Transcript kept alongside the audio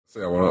See,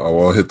 I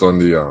want to hit on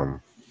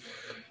the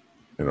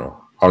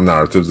how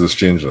narratives is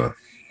changing.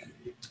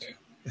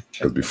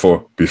 Because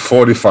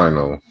before the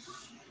final,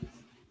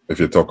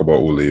 if you talk about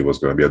Ole, it was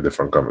going to be a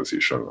different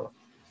conversation.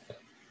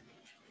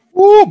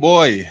 Oh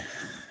boy,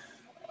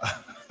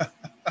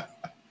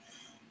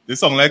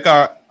 this sound like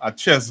a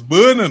chest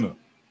burning.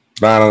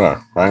 Nah.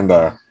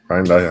 Kinda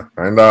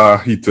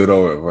heated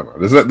or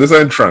whatever. This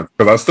ain't Trent.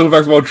 Because I still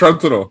vex about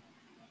Trent, though.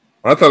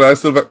 I tell you, I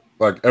still vex,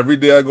 like every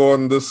day I go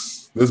on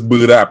this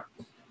bird app.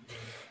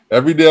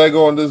 Every day I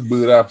go on this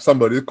bird app,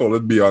 somebody call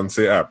it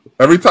Beyonce app.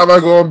 Every time I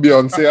go on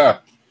Beyonce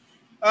app.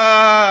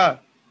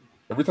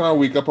 Every time I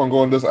wake up and go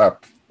on this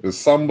app, is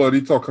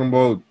somebody talking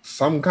about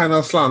some kind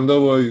of slander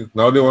where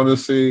now they want to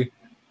say,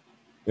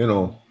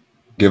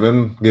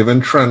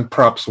 giving Trent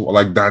props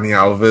like Danny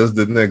Alves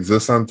didn't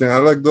exist, something.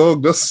 I'm like,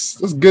 dog,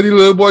 just get the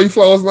little boy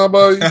flowers now,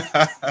 boy.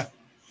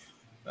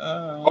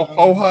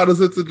 How hard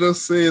is it to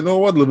just say, you know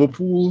what,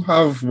 Liverpool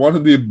have one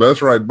of the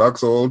best right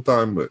backs of all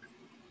time, but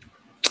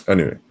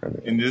anyway.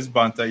 In this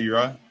banter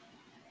era,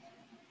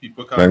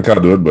 people can't. Man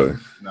can't do it, boy.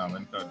 Nah,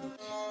 man can't do it.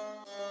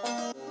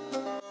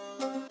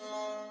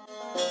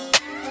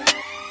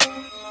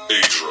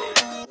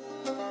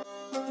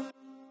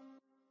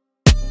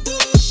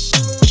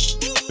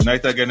 Good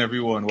night again,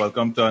 everyone.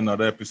 Welcome to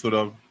another episode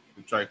of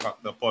the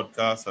Trifactor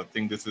Podcast. I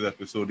think this is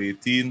episode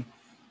 18.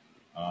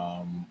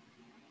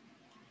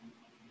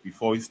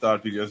 Before we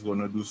start, we're just going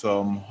to do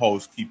some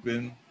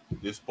housekeeping.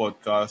 This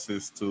podcast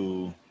is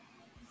to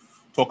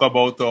talk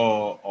about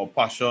our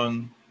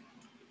passion,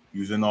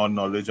 using our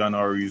knowledge and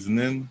our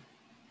reasoning,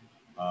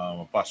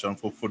 a passion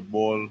for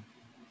football.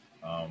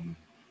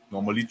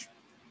 Normally,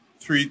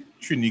 three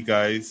Trini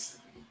guys.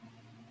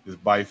 It's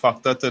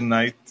Bifactor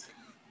tonight.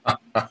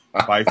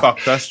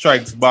 Bifactor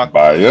strikes back.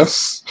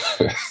 Bias.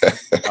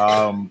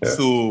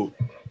 So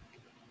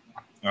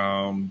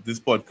this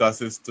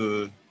podcast is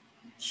to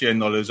share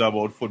knowledge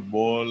about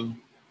football,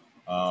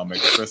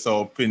 express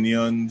our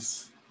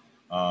opinions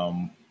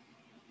on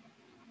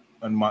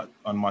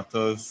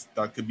matters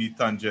that could be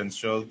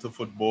tangential to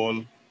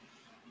football.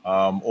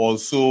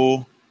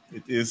 Also,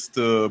 it is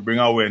to bring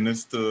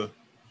awareness to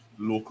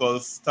local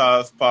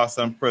stars, past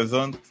and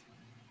present,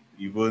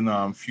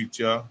 even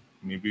future.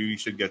 Maybe we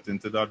should get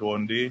into that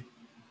one day,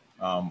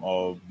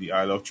 of the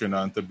Isle of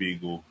Trinidad and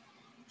Tobago.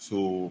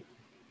 So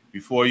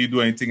before you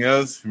do anything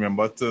else,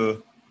 remember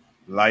to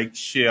like,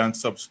 share, and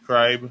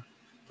subscribe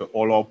to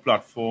all our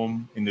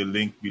platforms in the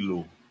link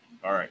below.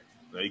 All right,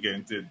 let's get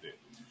into it there.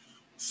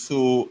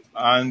 So,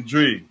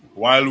 Andre,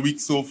 wild week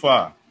so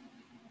far.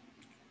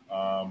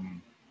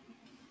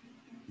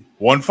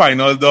 One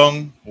final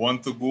done, one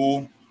to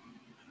go.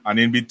 And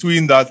in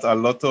between that, a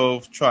lot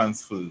of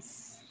transfer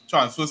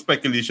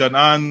speculation,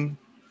 and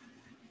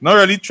not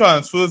really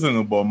transfers,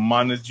 but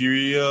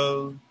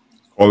managerial.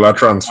 All that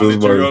transfers,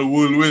 managerial boy.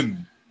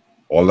 whirlwind.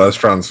 All that's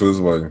transfers,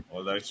 boy.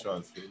 All that's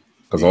transfers.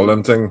 Because all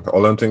them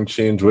thing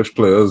change which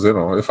players,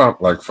 If I'm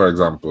like, for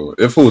example,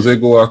 if Jose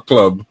go a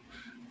club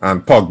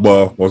and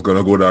Pogba was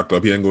gonna go to that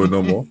club, he ain't going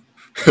no more.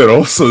 It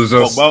also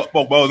just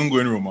Pogba wasn't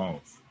going to Roma.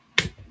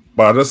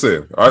 But I just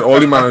say, all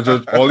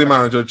the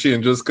manager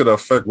changes could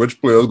affect which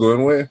players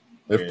going where.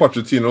 If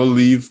Pochettino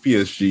leave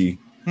PSG,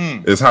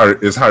 is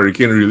Harry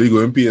Kane really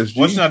going PSG?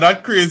 What's not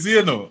that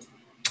crazy,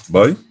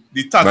 Boy?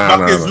 The tag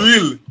back is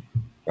real.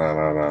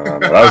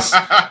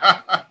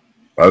 Nah.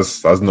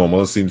 That's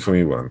normal scene for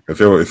me, man. If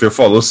you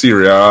follow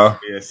Syria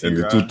in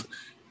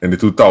the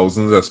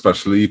 2000s,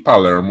 especially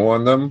Palermo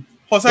and them.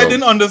 Because I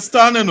didn't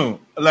understand,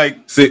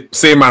 Like,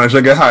 same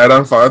manager get hired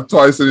and fired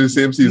twice in the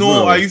same season.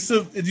 No, it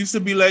used to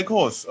be like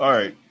horse. All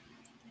right.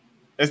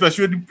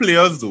 Especially with the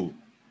players though.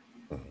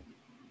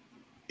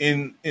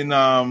 In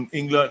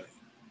England,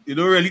 you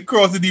don't really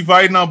cross the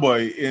divide now,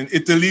 boy. In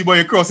Italy, boy,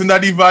 you're crossing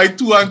that divide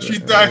 2 and 3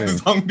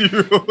 times on the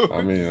road.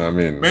 I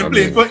mean,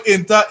 playing for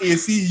Inter,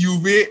 AC,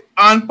 Juve,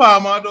 and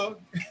Parma, dog.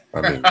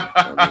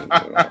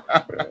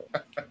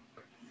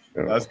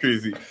 That's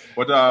crazy.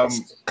 But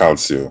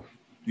Calcio.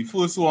 The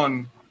first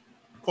one,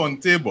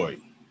 Conte, boy.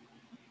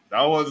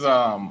 That was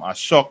a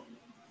shock.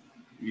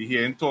 We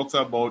hearing talks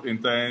about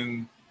Inter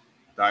in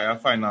dire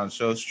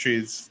financial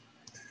straits.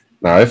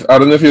 Now, I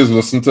don't know if you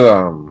listened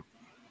to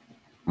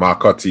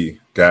Marcotti,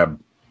 Gab.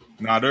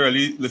 Nah, I don't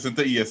really listen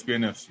to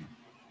ESPN FC.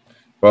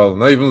 Well,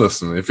 not even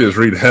listen. If you just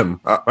read him,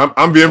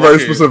 I'm being very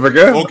specific,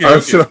 eh? Okay.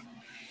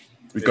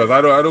 Because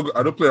I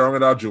don't play around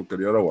with that joke,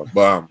 the other one.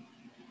 But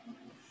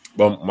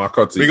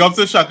Marcotti. Big up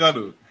to Shaka,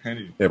 though.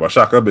 Anyway. Yeah, but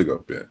Shaka big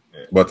up, yeah.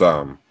 But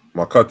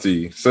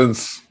Marcotti,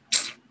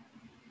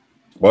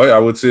 I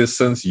would say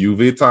since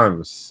Juve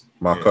times,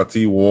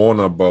 Marcotti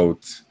warned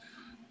about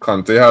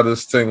Conte had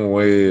this thing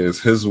where it's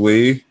his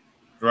way,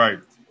 right,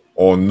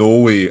 or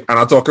no way. And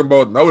I'm talking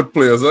about now with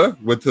players,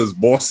 with his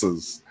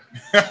bosses.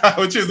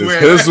 Which is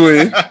his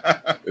way.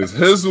 It's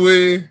his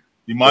way.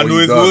 The man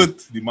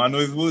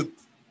knows his worth.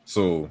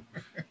 So,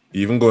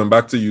 even going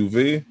back to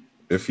Juve,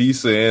 if he's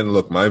saying,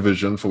 look, my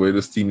vision for where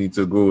this team needs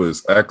to go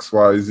is X,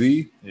 Y,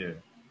 Z, yeah,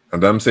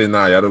 and them saying,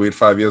 nah, you had to wait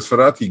 5 years for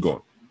that, he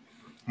gone.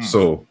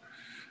 So,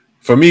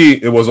 For me,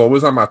 it was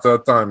always a matter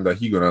of time that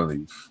he gonna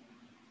leave.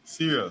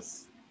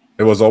 Serious.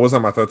 It was always a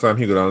matter of time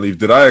he gonna leave.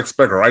 Did I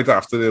expect right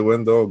after they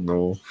win, dog?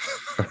 No.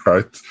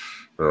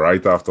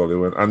 right after they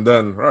win. And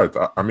then,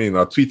 I mean,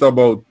 a tweet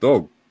about,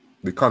 dog,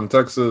 the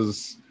context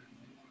is,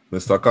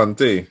 Mr.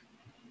 Conte,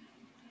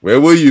 where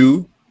were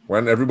you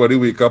when everybody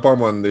wake up on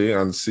Monday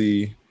and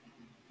see,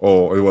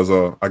 it was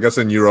I guess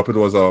in Europe it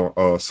was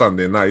a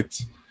Sunday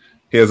night.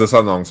 Here's this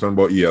announcement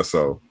about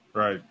ESL.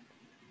 Right.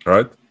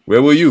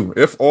 Where were you?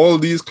 If all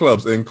these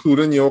clubs,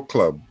 including your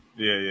club,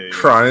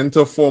 trying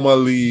to form a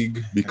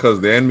league because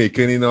they ain't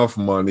making enough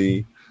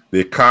money,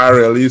 they can't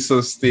really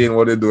sustain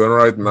what they're doing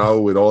right now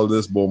with all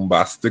this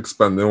bombastic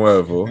spending,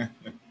 whatever.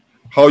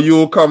 How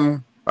you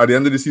come at the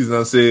end of the season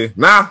and say,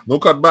 nah, no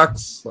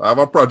cutbacks. I have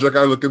a project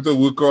I'm looking to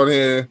work on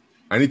here.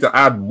 I need to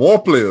add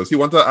more players. He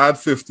want to add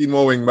 15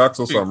 more wingbacks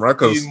or something, right?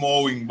 15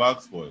 more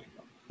wingbacks, boy.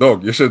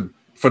 Dog, you should,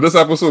 for this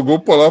episode, go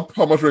pull up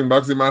how much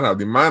wingbacks the man have.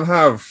 The man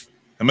have...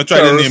 I'm going to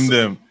try to name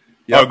them.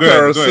 Yeah,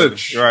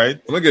 Perisic.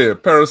 Right. Look at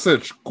it.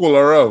 Perisic,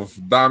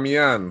 Kolarov,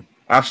 Damian,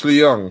 Ashley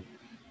Young,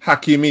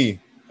 Hakimi.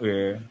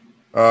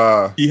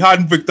 Yeah. He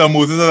had Victor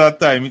Moses at that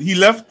time. He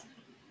left.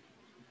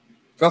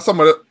 That's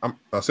somebody.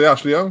 I say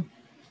Ashley Young.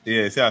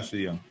 Yeah, it's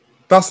Ashley Young.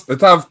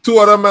 It have two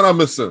other men are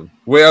missing.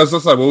 Whereas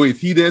just like, wait,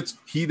 he did it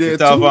too.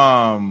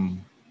 Have,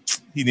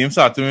 his name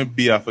started with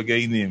B. I forget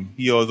his name.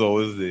 He was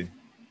always there.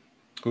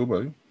 Who,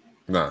 buddy?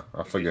 Nah,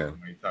 I forget.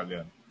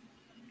 Italian.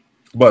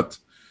 But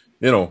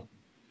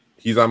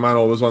he's a man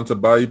always want to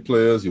buy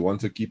players. You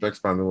want to keep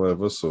expanding,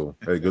 whatever. So,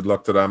 hey, good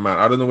luck to that man.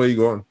 I don't know where you're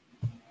going.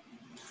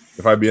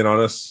 If I'm being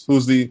honest,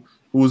 who's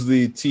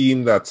the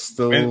team that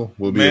still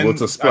will be able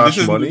to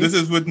splash money? This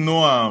is with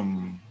no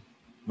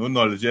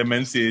knowledge. Yeah,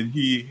 men saying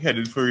he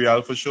headed for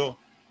Real for sure.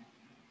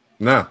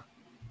 Nah.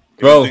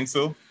 You don't think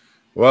so?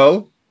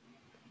 Well,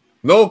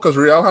 no, because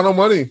Real had no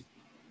money.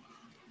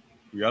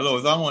 Real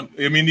always had one.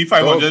 You mean the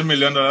 $500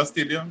 million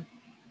stadium?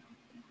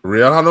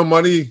 Real had no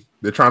money.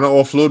 They're trying to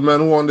offload men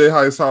who want their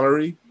high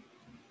salary.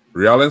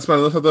 Real ain't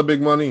spending such a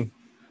big money.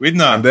 Wait,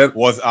 now,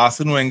 was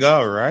Arsene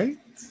Wenger right?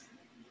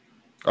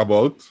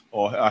 About?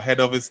 Or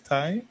ahead of his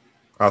time?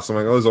 Arsene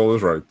Wenger is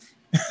always right.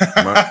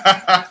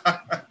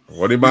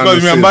 What the man because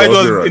remember it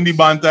was in the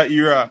Banta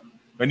era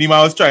when the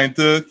man was trying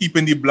to keep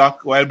in the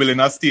block while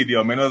building a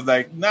stadium and I was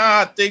like,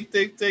 nah, take.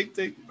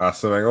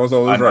 Arsene Wenger was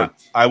always right.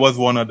 I was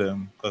one of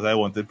them because I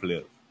wanted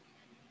players.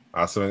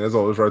 Arsene Wenger is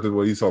always right with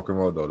what he's talking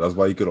about, though. That's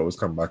why he could always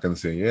come back and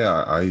say,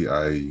 yeah,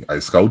 I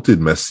scouted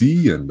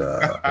Messi and,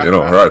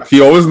 right.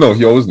 He always know.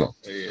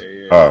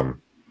 Yeah.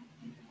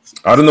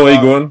 I don't know where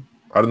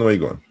you're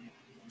going.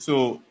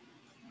 So,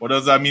 what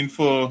does that mean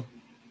for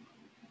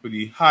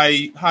the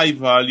high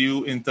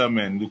value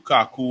intermen?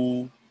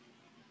 Lukaku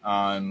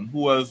and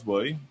who else,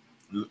 boy?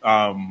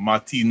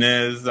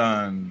 Martinez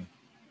and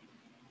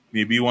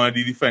maybe one of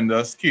the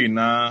defenders,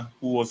 Kena,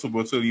 who was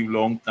supposed to leave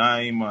long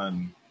time,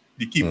 and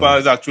the keeper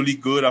is actually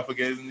good. I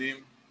forget his name.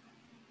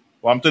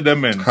 What to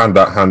them men?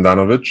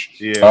 Handanovic.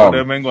 Yeah, what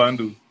them men going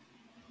to do?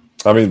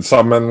 I mean,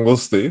 some men will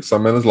stay.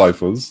 Some men is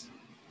lifers.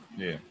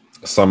 Yeah.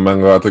 Some men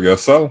go out to get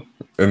sell.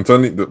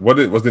 What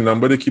was the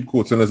number they keep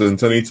quoting as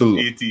Anthony to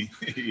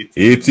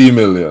 80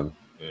 million.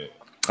 Yeah.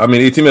 I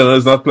mean, 80 million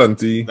is not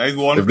plenty. That is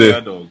one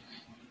player, dog.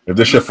 If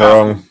they shift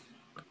around,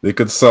 they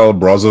could sell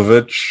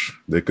Brozovic.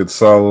 They could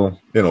sell,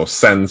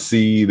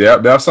 Sensi. They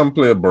have some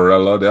player,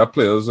 Barella. There are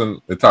players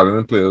and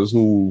Italian players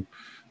who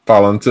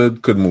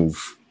talented could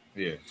move.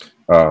 Yeah.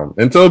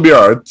 Inter will be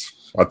alright,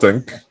 I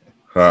think.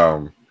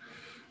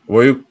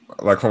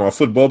 From a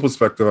football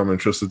perspective, I'm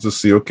interested to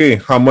see, okay,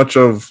 how much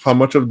of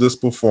this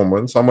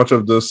performance, how much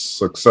of this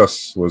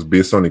success was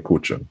based on the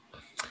coaching,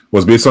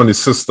 was based on the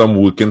system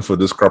working for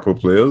this crop of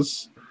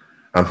players,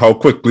 and how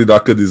quickly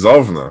that could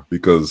dissolve now.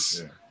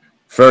 Because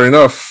fair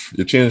enough,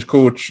 you change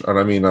coach, and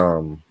I mean,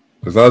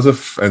 it's not as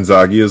if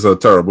Inzaghi is a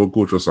terrible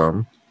coach or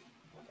something,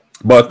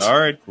 but all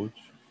right, coach.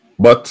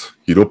 But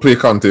he don't play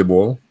Conte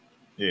ball.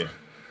 Yeah,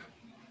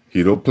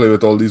 he don't play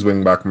with all these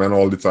wing back men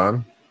all the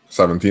time.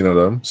 17 of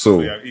them.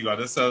 So you got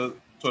to sell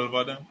 12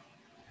 of them.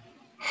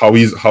 How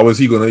is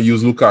he going to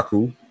use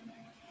Lukaku?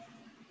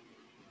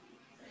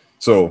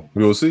 So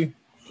we'll see.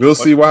 We'll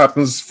see what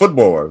happens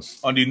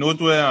football-wise. On the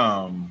note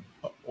where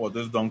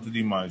orders down to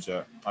the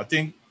manager, I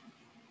think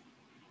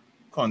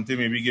Conte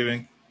may be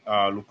giving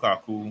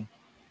Lukaku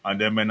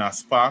and then a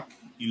spark.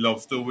 He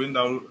loves to win.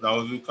 That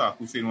was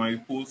Lukaku saying when he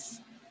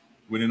posts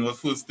winning was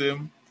first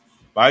team.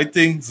 But I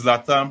think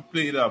Zlatan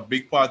played a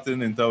big part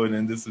in Inter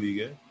winning this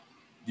league.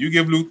 You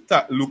give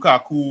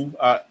Lukaku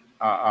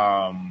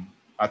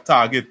a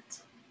target,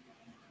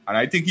 and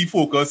I think he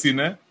focused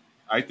in it.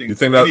 I think. You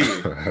think that?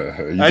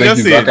 Anyway. You think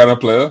he's that kind of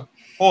player?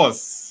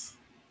 Horse.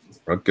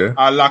 Okay.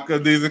 A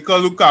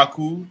lackadaisical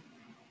Lukaku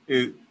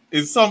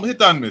is some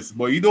hit and miss,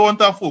 but you don't want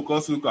to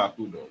focus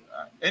Lukaku though.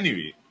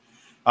 Anyway,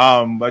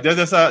 but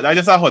that's just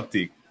a hot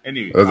take.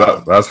 Anyway,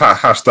 that's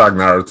hashtag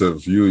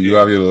narrative. You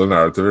have your little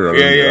narrative.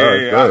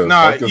 Yeah.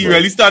 Nah, he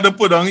really started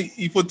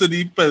he put to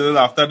the pedal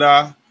after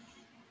that.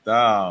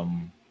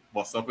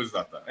 Bust up is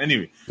that.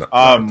 Anyway,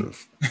 I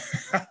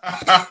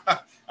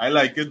I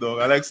like it though.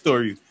 I like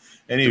stories.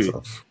 Anyway,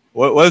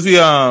 what was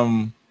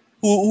the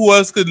who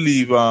else could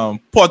leave?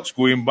 Poch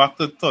going back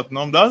to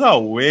Tottenham. That was a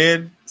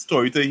weird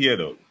story to hear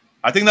though.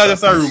 I think that's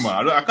just a rumor.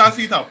 I can't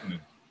see it happening.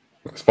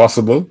 It's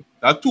possible.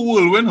 That two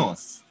will win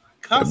us.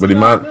 But the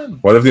man,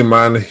 what if the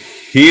man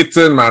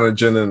hating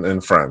managing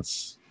in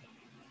France?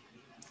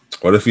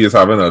 What if he is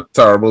having a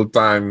terrible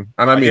time?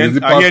 And I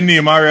mean, I hear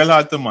Neymar real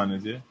hard to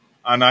manage, yeah?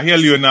 And I hear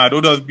Leonardo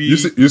does be.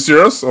 You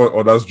serious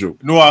or that's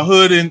joke? No, I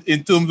heard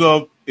in terms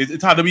of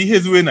it had to be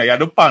his winner. He had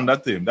to pan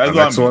that team. That's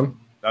what I mean.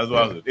 That's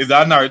what I heard. Is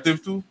that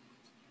narrative too?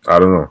 I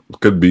don't know.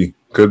 Could be.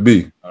 All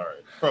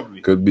right,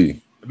 probably. Could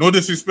be. No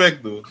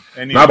disrespect though.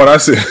 Anyway. Nah, but I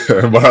see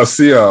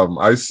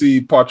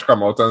Poch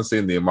come out and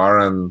say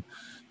Neymar and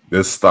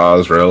this star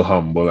is real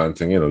humble and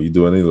thing, you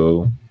do any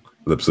little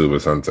lip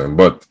service and thing.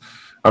 But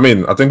I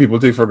mean, I think people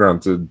take for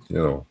granted,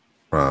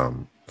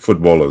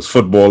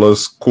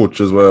 footballers,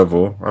 coaches,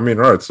 whatever. I mean,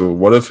 right. So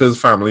what if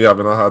his family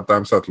having a hard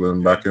time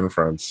settling back in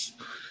France?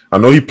 I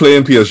know he played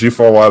in PSG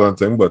for a while and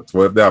thing, but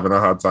what if they're having a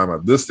hard time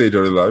at this stage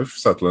of their life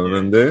settling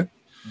in there?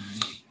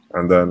 Mm-hmm.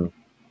 And then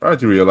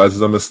he realizes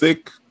a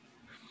mistake.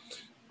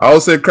 I'll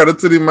say credit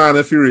to the man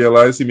if he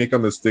realized he make a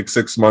mistake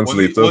 6 months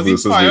later. Was he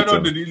fired or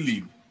did he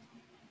leave?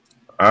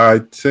 I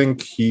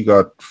think he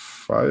got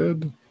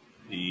fired.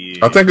 Yeah.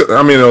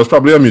 It was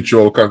probably a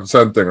mutual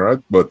consent thing, right?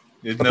 But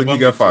I think he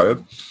got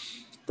fired.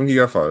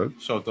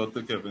 Shout out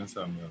to Kevin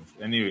Samuels.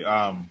 Anyway,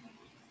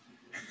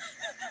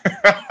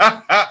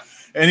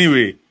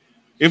 anyway,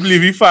 if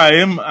Levy fire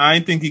him,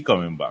 I think he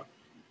coming back.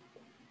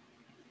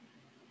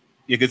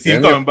 You can see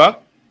him coming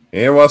back.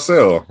 Yeah, what's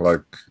it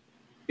like?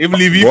 If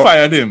Levy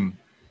fired him,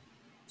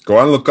 go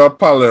and look up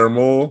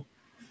Palermo,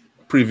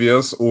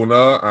 previous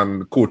owner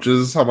and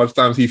coaches, how much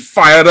times he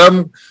fired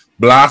them,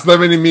 blast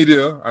them in the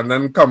media, and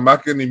then come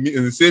back in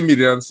the same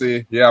media and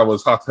say, yeah, I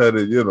was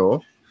hot-headed,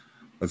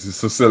 As a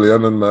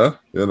Sicilian in there,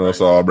 right.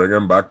 So I'll bring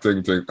him back,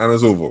 and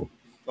it's over.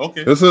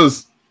 Okay. This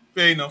is...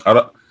 Fair enough.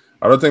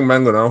 I don't think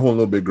man gonna hold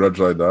no big grudge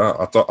like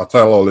that. I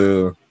tell all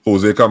the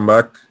Jose come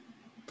back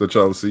to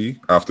Chelsea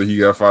after he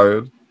got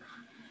fired.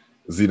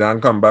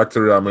 Zidane come back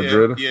to Real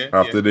Madrid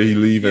after he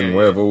leave in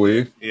whatever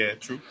way. Yeah,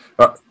 true.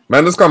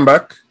 Mendes come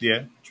back.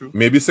 Yeah, true.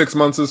 Maybe 6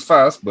 months is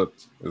fast, but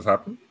it's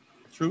happened.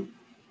 True.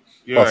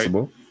 You're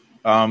possible.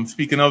 Right.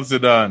 Speaking of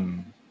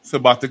Zidane,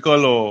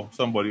 sabbatical or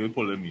somebody will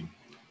pull him in.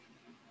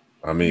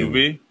 I mean,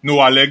 Juve? No,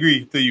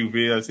 Allegri to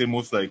Juve, I say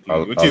most likely.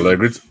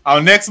 Allegri.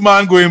 Our next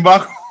man going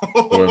back.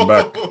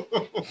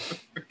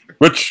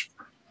 Which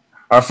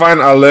I find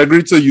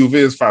Allegri to Juve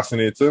is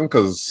fascinating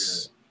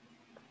because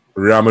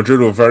Real Madrid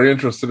were very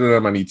interested in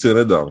him and he turned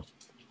it down.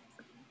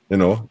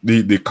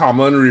 The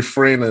common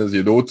refrain is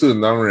you don't turn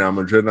down Real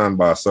Madrid and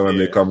Barca when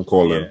they come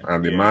calling.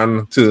 And the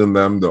man turned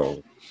them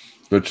down.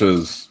 Which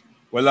is...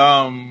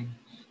 Well,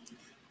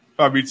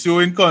 Fabrizio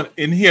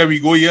in here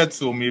we go yet,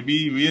 so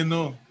maybe,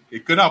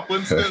 it could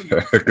happen still.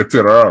 It could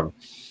turn around.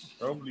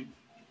 Probably.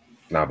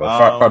 Nah,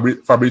 but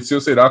Fabrizio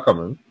said that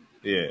coming.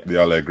 Yeah. The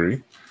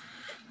Allegri.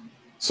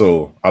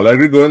 So,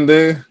 Allegri going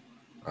there,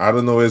 I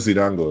don't know where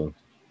Zidane going.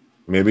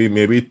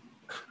 Maybe,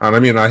 and I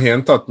mean, I hear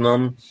in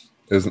Tottenham,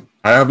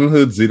 I haven't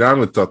heard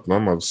Zidane with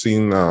Tottenham. I've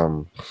seen,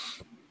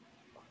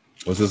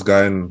 what's this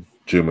guy in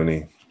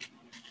Germany?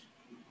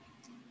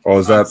 Or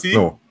is that,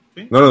 no.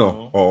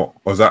 Or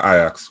is that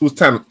Ajax? Who's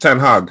Ten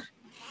Hag?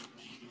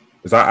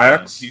 Is that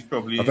Ajax? He's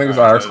probably I think it's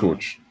Ajax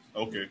coach.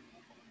 Okay.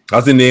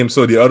 That's the name.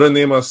 So the other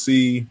name I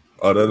see,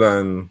 other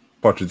than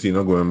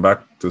Pochettino going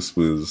back to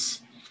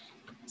Spurs,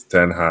 it's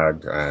Ten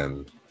Hag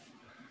and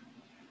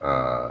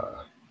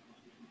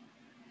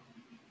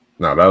that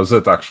was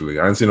it actually.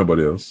 I didn't see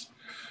nobody else.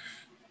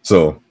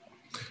 So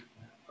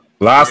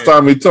last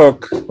time we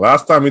talk,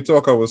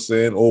 I was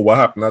saying, what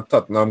happened at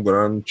Tottenham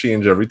gonna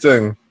change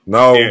everything.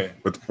 Now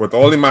with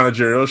all the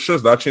managerial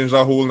shifts, that changed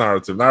our whole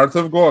narrative.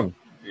 Narrative gone.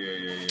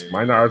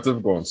 My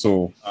narrative gone.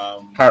 So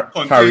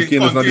Harry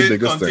Kane is not the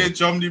biggest thing. Conte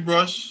jump the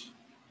brush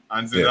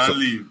and Zidane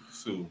leave.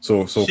 So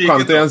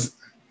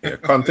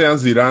Conte and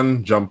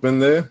Zidane jump in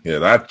there. Yeah,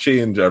 that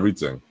changed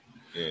everything.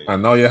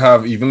 And now you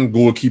have even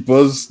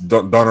goalkeepers,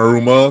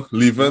 Donnarumma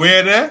leaving.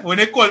 Where there? When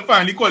they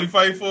finally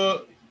qualify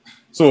for...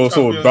 So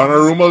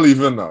Donnarumma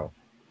leaving now.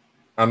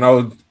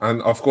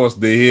 And of course,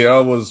 De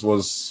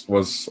Gea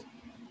was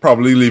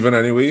probably leaving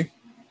anyway.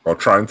 Or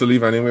trying to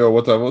leave anyway or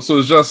whatever. So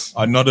it's just...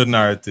 Another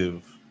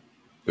narrative.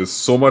 There's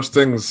so much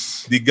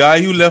things. The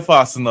guy who left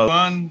Arsenal,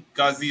 Ivan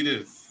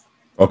Gazidis.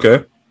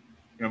 Okay.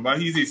 Remember,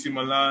 he's AC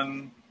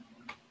Milan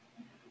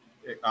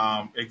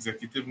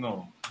executive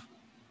now.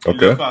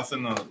 Okay. Left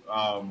Arsenal.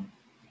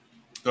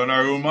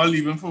 Donnarumma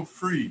leaving for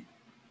free.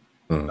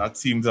 That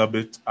seems a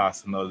bit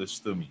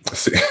Arsenalish to me.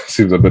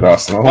 Seems a bit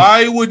Arsenal.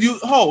 Why would you?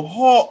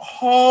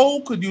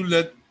 How could you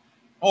let?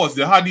 Oh, it's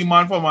the hard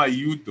demand for my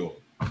youth though.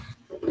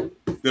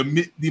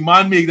 The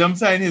man make them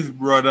sign his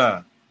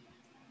brother.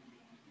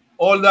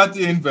 All that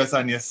you invest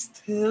and you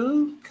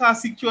still can't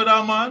secure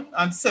that man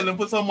and sell him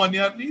for some money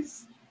at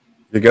least.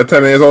 You get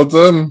 10 years out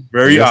of him.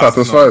 You're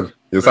satisfied.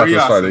 You're very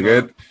satisfied.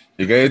 Arsenal.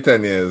 You get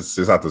 10 years.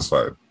 You're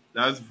satisfied.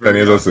 That's very 10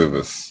 years of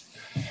service.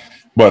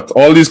 But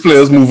all these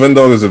players moving,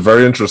 though, is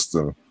very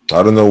interesting.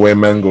 I don't know where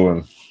men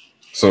going.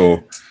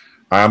 So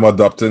I am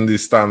adopting the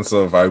stance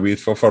of I wait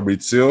for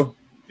Fabrizio.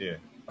 Yeah.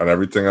 And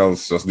everything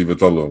else, just leave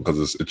it alone because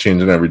it's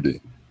changing every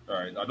day. All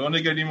right. I don't want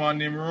to get him on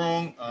name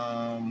wrong.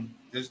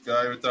 This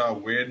guy with a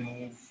weird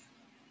move.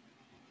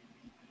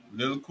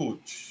 Little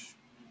coach.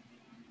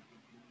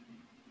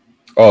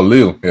 Oh,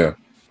 Lille, yeah.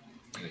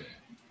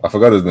 I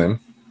forgot his name.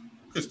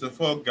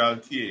 Christopher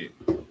Galtier.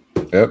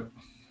 Yep.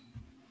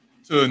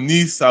 So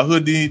Nice, I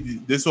heard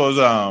this was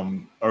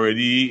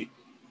already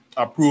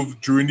approved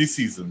during the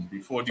season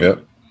before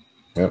the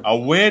Yep. A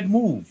weird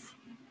move.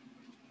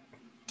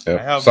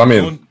 Yep. So I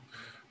mean,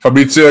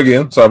 Fabrizio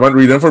again. So I went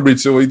reading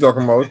Fabrizio what he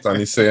talking about, and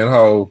he's saying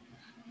how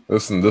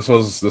listen, this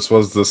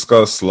was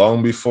discussed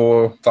long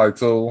before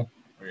title.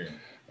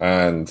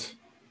 And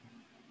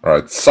all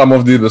right, some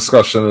of the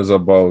discussion is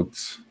about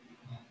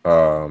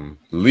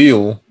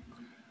Lille.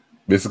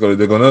 Basically,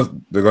 they're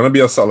gonna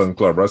be a selling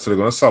club, right? So they're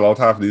gonna sell out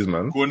half these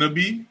men.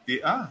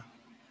 They are.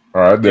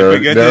 All right, they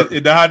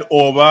had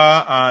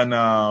Orba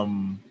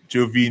and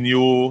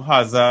Jorginho,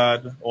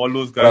 Hazard, all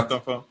those guys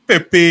come from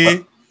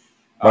Pepe.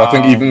 But I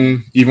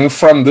think even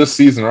from this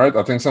season, right?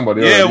 I think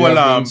somebody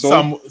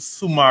some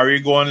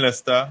Sumari go on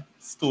Leicester.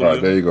 Right,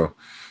 there you go.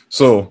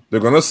 So they're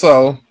gonna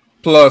sell.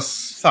 Plus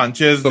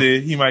Sanchez,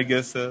 he might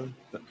get sell.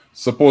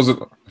 Suppose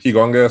he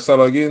gonna get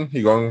sell again.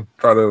 He gonna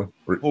try to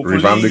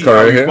revamp the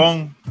career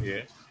here.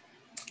 Yeah.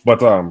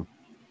 But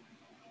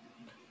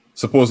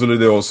supposedly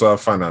they also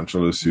have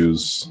financial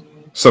issues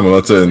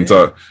similar to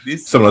Inter.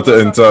 Similar to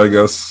Inter,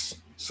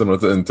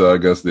 I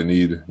guess they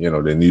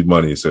need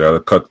money, so they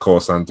gotta cut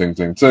costs and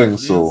thing.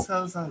 So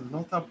sells a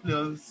lot of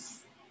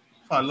players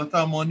for a lot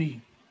of money.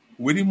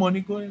 Where the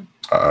money going?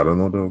 I don't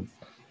know though.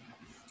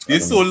 They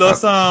sold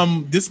us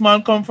this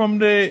man come from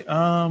the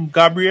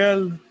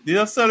Gabriel. They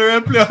just sell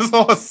real players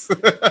house.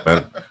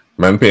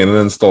 man paying in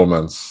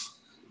installments.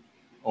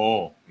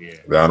 Oh, yeah.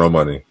 There are no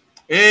money.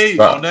 Hey,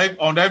 on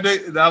that they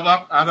have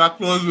a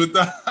clause with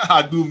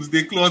a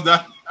doomsday clause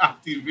that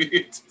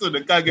activate so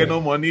they can't get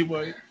no money,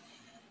 boy.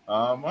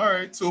 All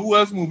right. So who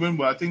else moving?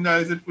 But I think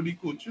that is it for the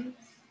coaches.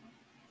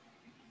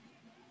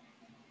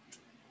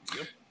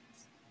 Yep.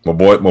 My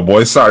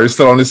boy Sarri's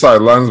still on the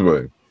sidelines,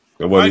 boy.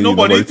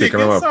 Nobody taking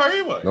him up.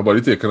 Sorry, boy.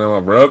 Nobody taking him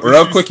up.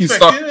 Real quick,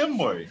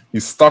 he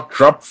stock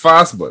dropped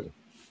fast, boy.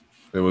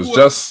 It was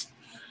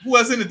who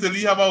else in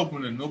Italy have an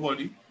opening?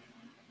 Nobody.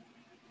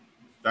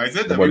 That is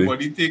it. Nobody.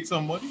 Everybody take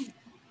somebody.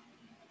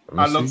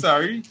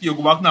 Sorry, you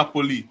go back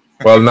Napoli.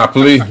 Well,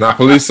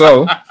 Napoli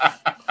sell.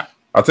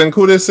 I think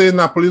who they say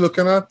Napoli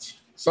looking at?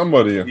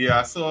 Somebody. Yeah,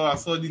 I saw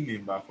the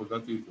name, but I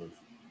forgot who it was.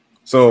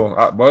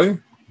 So, boy,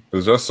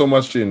 there's just so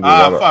much change.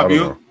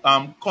 Fabio,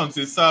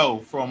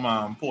 Conceição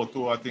from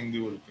Porto, I think they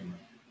were looking at.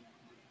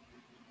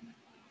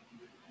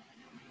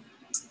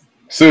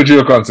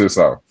 Sergio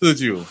Conceição.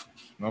 Sergio,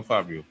 not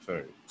Fabio,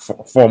 sorry.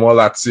 Former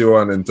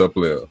Lazio and Inter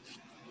player.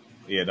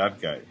 Yeah,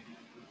 that guy.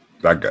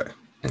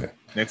 Yeah.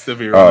 Next to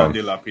Verona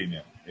de la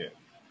Peña. Yeah.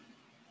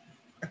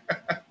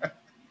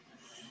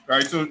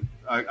 Right, so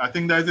I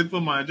think that's it for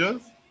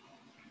managers.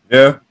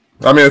 Yeah.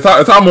 I mean,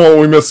 it's not more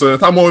we missing.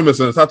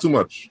 It's not too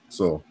much.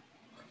 So,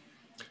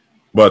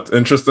 but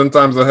interesting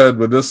times ahead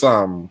with this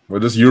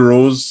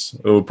Euros.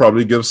 It will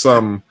probably give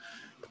some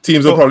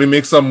teams will probably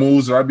make some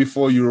moves right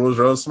before Euros.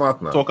 Real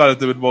smart now. Talk a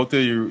little bit about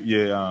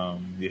your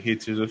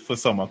hatred for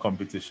summer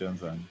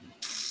competitions and.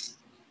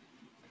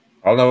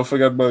 I'll never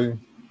forget, boy.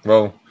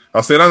 Well,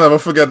 I'll say I'll never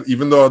forget,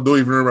 even though I don't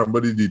even remember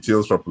the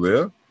details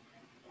properly.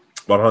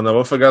 But I'll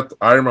never forget.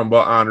 I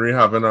remember Henry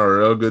having a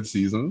real good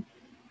season.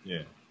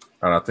 Yeah.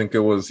 And I think he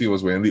was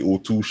wearing the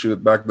O2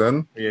 shirt back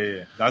then.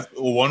 Yeah. That's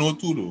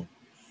 0102 though.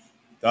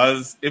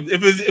 That's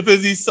if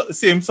it's the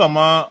same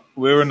summer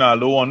where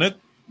Ronaldo won it.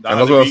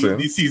 That's what I'm saying.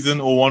 The season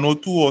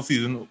 0102 or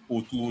season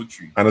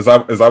 0203. And is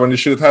that when the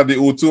shirt had the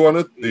O2 on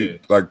it?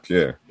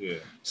 Yeah. Yeah.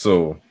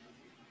 So,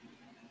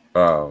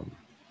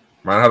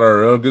 man had a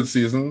real good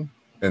season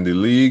in the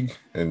league,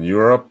 in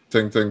Europe,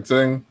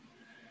 ting.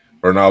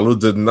 Ronaldo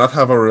did not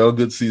have a real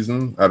good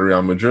season at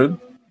Real Madrid.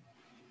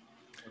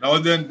 That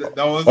was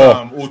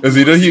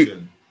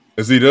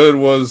is either it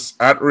was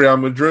at Real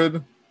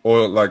Madrid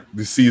or like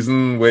the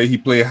season where he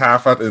played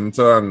half at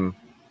Inter and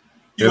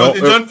he was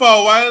injured for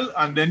a while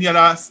and then he had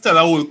a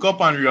stellar World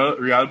Cup and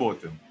Real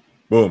bought him.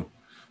 Boom.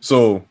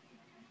 So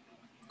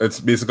it's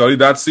basically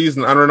that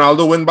season and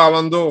Ronaldo win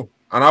Ballon d'Or.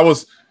 And I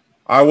was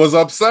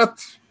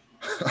upset.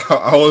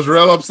 I was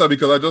real upset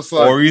because I just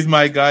like Ori's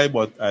my guy,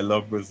 but I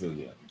love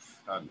Brazilians.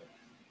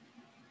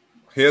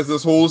 Here's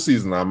this whole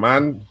season, a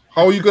man.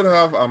 How you could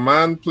have a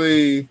man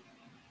play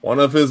one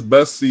of his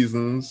best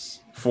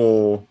seasons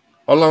for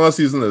how long a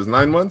season is?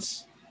 9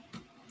 months?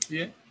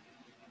 Yeah.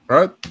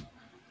 Right?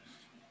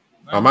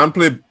 A man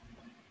play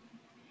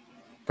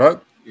right?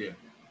 Yeah.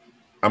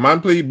 A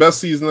man play best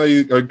season of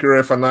your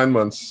career for 9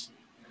 months.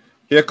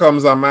 Here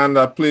comes a man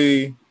that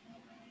play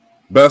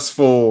best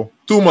for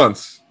 2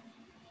 months.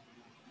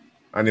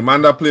 And the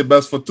man that played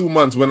best for 2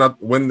 months when the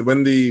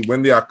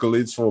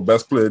accolades for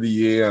best player of the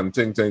year and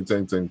ting.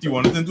 He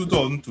won it in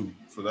 2002.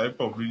 So that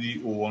probably the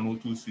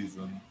 01-02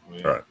 season.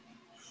 Right? Right.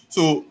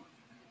 So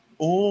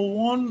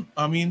 01,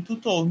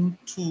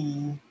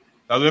 2002.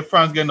 That's where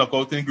France get knocked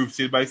out in group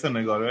stage by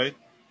Senegal, right?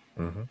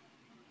 Mm-hmm.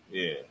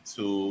 Yeah.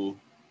 So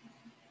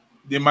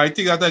they might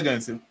take that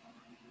against him.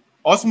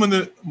 Us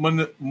millennials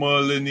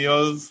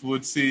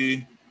would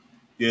say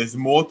there's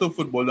more to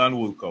football than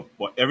World Cup,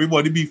 but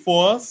everybody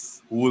before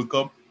us, World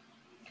Cup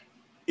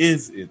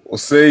is it. We'll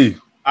say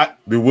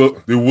the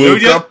World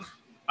Cup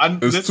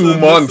is listen, 2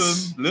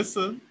 months.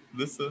 Listen.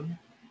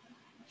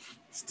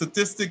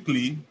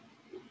 Statistically,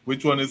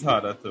 which one is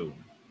harder to win?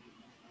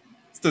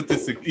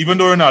 Statistically, even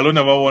though Ronaldo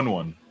never won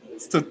one.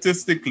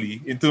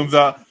 Statistically, in terms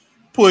of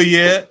per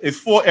year,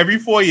 it's every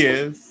 4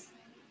 years.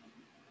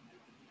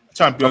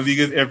 Champions League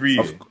is every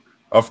year.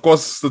 Of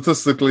course,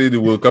 statistically, the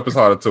World Cup is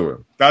harder to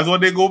win. That's what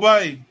they go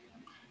by.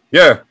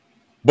 Yeah,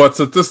 but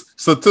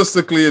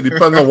statistically, it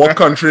depends on what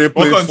country you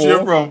play for. What country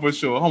you're from, for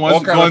sure. How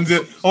much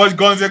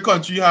guns your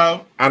country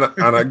have. And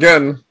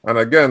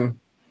again,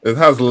 it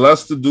has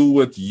less to do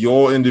with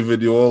your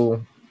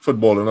individual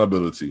footballing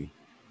ability.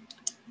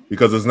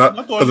 Because it's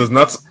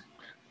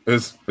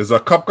a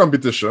cup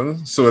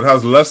competition, so it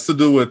has less to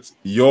do with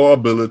your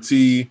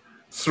ability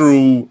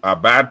through a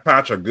bad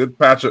patch, a good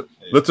patch.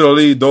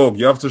 Literally, dog,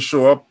 you have to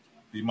show up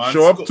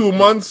 2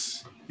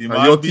 months, and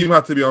your team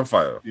had to be on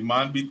fire. The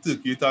man be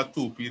Turkey at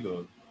 2p,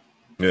 dog.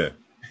 Yeah.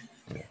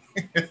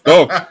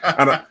 Dog,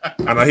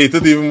 and I hate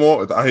it even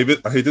more. I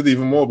hate it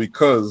even more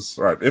because,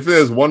 right, if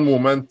there's one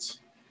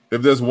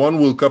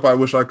World Cup I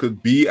wish I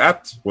could be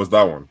at, was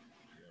that one.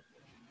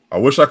 I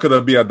wish I could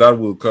have been at that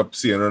World Cup,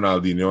 seeing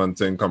Ronaldinho and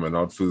thing coming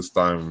out first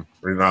time.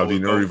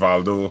 Ronaldinho,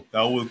 Rivaldo.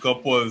 That World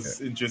Cup was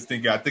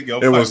interesting. I think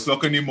it was 5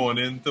 o'clock in the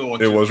morning to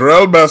watch it. It was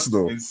real best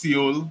though. In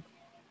Seoul.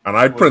 And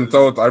I print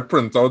out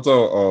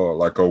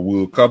a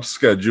World Cup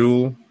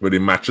schedule with the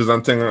matches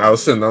and thing. I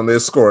was sitting down there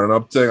scoring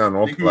up thing and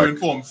all. I think we were in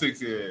Form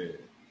 6, yeah.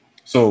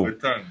 So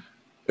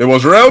it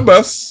was real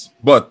best,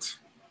 but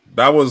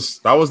that was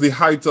the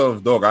height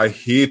of, dog, I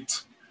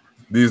hate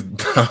these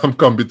damn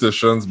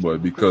competitions, boy,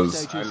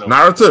 because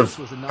narrative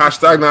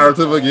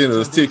again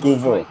is take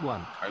over.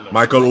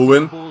 Michael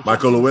Owen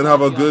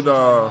have a good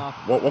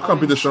what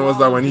competition was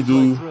that when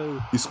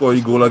he scored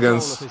a goal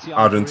against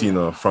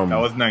Argentina from that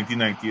was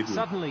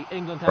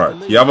 1998. Right.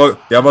 He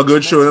have a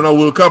good show in a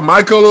World Cup.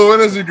 Michael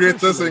Owen is the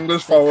greatest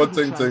English forward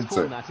thing.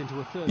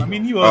 I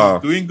mean, he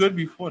was doing good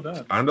before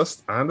that. I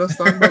understand,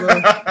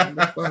 brother. I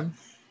understand.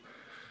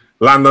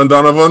 Landon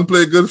Donovan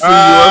played good for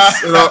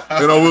US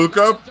in a World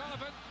Cup.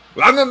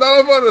 Landon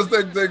Donovan is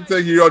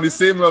thing. You're on the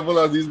same level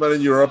as these men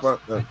in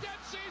Europe.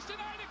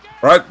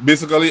 Right?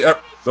 Basically,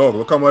 dog,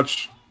 look how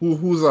much.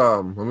 Who's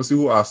let me see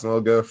who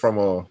Arsenal get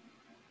from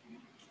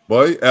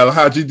boy El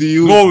Hadji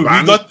Diouf.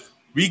 No,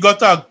 we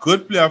got a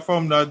good player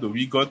from that though.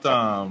 We got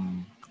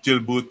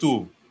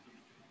Gilberto.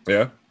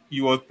 Yeah, he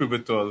was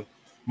pivotal.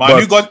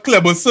 You got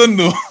Kleberson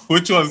though,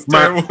 which was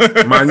terrible.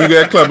 You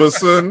get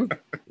Kleberson.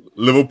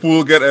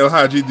 Liverpool get El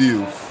Hadji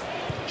Diouf.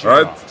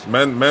 Right,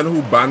 men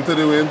who bantered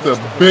it into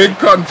big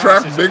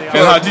contract, big club.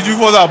 El Hadji Diouf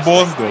was our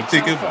boss though.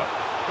 Take it back.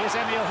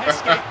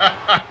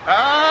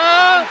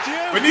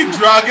 When he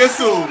drag it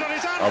so.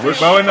 I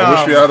wish we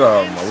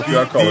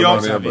had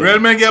Colin here. Real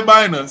men get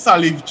by now.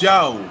 Salif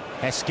Diao.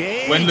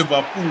 When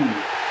Liverpool,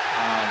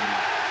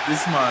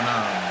 this man,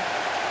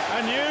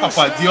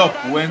 Papa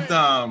Diop went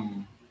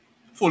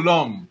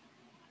Fulham.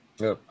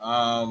 Yep.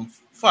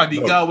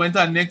 Fadiga went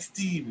to next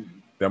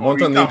team. The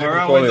amount of names you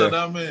call it.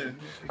 And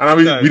I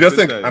mean, we just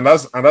think, and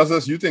that's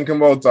just you thinking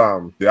about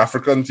the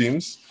African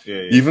teams.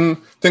 Yeah. Even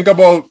think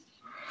about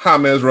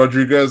James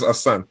Rodriguez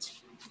ascent.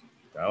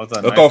 That was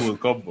a nice World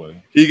Cup,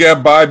 boy. He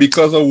get by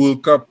because of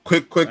World Cup.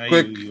 Quick.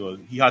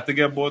 He had to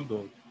get bored,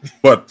 though.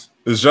 But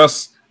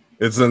it's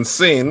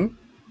insane.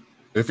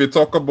 If you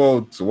talk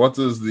about what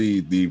is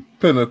the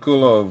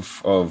pinnacle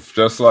of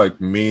just like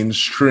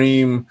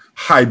mainstream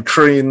hype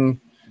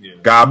train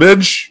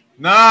garbage.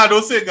 Nah,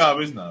 don't say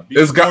garbage now.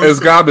 It's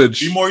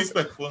garbage. Be more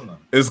respectful now.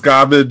 It's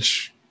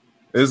garbage.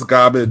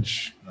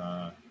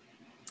 Nah.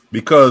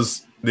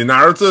 Because the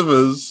narrative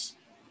is,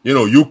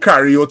 you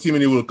carry your team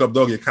in the World Cup,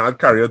 dog. You cannot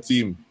carry a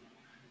team.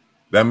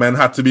 That men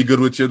had to be good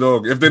with your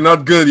dog. If they're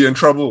not good, you're in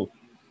trouble.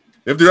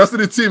 If the rest of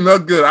the team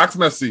not good, ask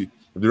Messi.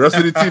 If the rest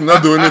of the team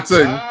not doing their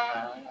thing,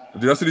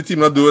 if the rest of the team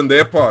not doing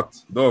their part,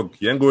 dog,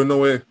 you ain't going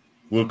nowhere.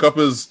 World Cup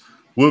is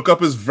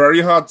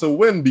very hard to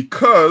win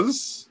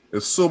because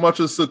it's so much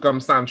is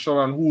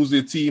circumstantial and who's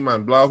your team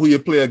and blah, who you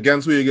play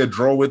against, who you get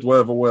draw with,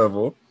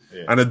 whatever.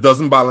 Yeah. And it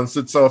doesn't balance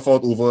itself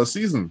out over a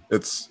season.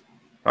 It's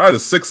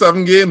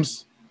 6-7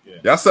 games.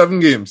 Yeah, 7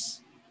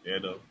 games. Yeah,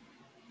 though.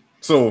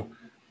 So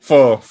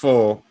for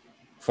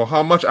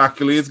how much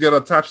accolades get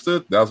attached to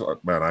it, that's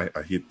what, man,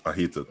 I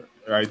hate it.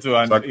 Right, so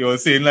and you were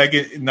saying like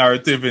a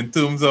narrative in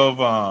terms of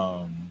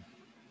how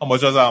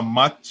much was a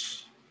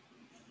match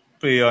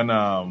play on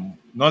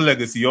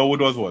non-legacy. Your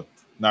word was what?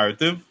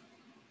 Narrative?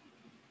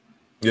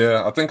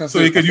 Yeah, I think I so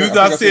you could use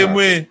that same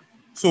way.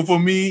 So for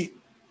me,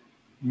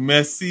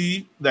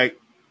 Messi, like,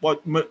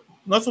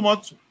 not so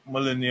much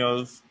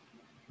millennials,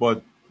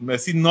 but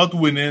Messi not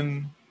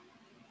winning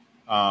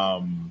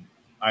an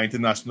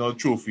international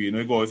trophy. You know,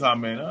 he goes,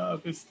 man,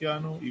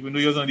 Cristiano, even though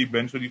he was on the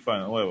bench for the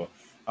final, whatever.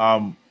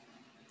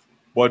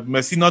 But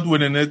Messi not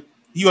winning it,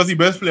 he was the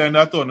best player in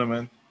that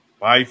tournament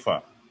by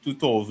far.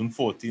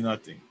 2014, I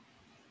think.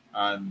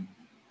 And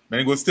then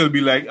he will still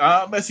be like,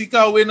 Messi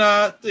can win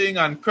a thing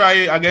and cry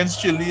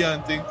against Chile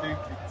and thing.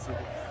 So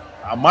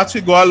a match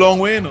will go a long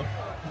way, you know.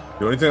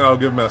 The only thing I'll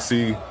give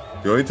Messi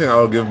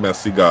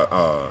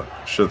got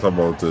shit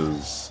about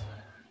is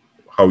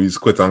how he's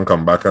quit and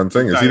come back and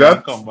thing. You see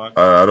that?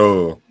 I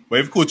don't. But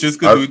if coaches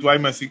could do it, why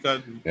Messi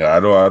can't do it? Yeah, I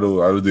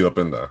don't do up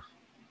in there.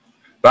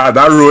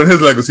 That ruined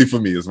his legacy for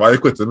me. It's why he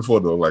quitting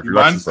for though. Like, the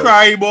man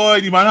cry,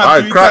 boy. The man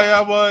has to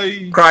retire,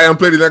 boy. Cry and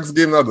play the next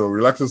game now, though.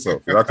 Relax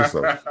yourself.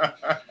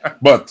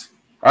 But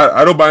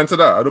I don't buy into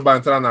that. I don't buy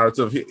into that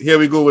narrative. Here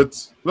we go with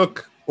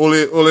look,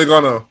 Ole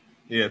Gunnar.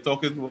 Yeah,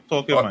 talk it, man.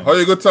 How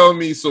you gonna tell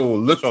me so?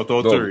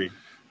 Literally,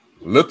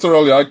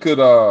 I could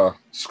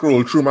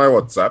scroll through my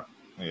WhatsApp.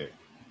 Yeah.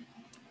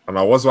 And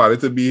I was ready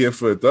to be here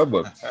for it,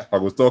 but I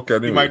will talk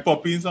anyway. You might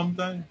pop in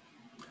sometime.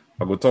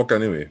 I will talk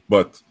anyway,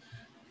 but.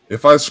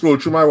 If I scroll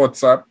through my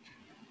WhatsApp,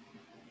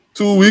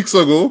 2 weeks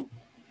ago,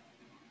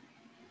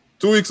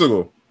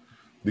 the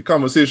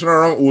conversation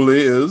around Ole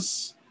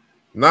is,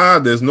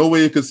 there's no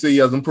way you could say he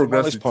hasn't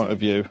progressed. From this point of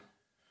view,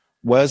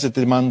 where's the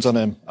demands on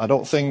him? I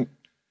don't think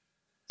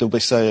they'll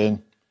be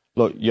saying,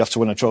 look, you have to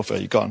win a trophy,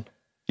 you're gone.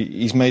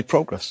 He's made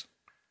progress,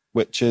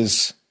 which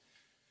is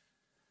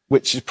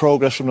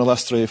progress from the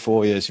last 3 or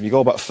 4 years. If you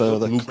go back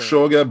further... Look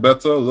Shaw get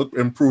better, look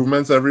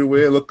improvements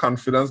everywhere, look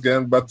confidence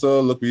getting better,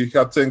 look we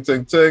got ting.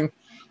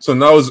 So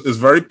now it's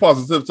very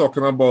positive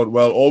talking about,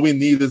 well, all we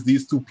need is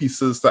these 2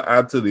 pieces to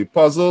add to the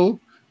puzzle.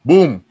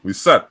 Boom, we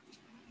set.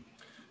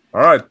 All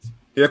right,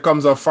 here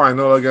comes our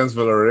final against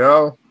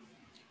Villarreal.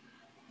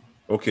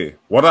 Okay,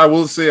 what I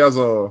will say as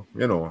a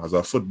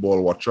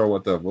football watcher or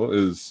whatever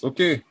is,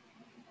 okay,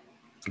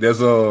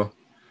 there's a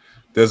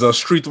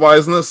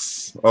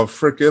streetwiseness of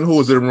freaking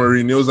Jose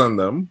Mourinho's and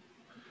them,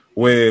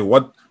 where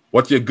what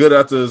you're good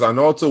at is, I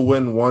know how to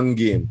win one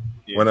game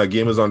when a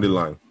game is on the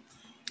line.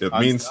 It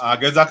means I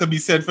guess that could be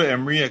said for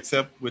Emery,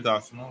 except with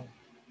Arsenal.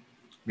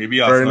 Maybe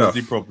Arsenal is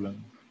the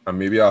problem. And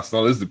maybe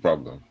Arsenal is the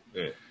problem.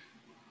 Yeah.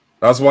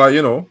 That's why,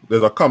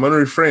 there's a common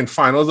refrain.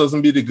 Finals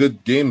doesn't be the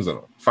good games,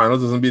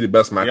 Finals doesn't be the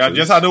best matches. Yeah,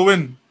 just had to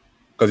win.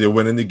 Because you're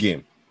winning the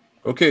game.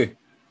 Okay.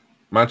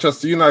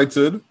 Manchester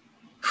United,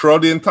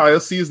 throughout the entire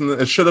season,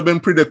 it should have been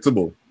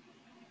predictable.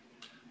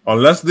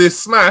 Unless they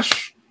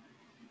smash,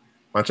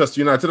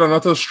 Manchester United are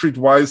not a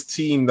streetwise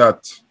team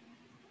that,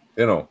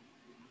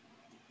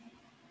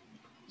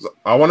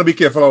 I want to be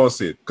careful how I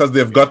say it, because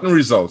they've gotten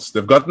results.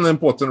 They've gotten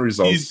important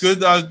results. He's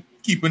good at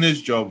keeping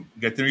his job.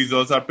 Getting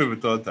results at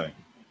pivotal time.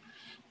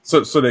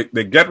 So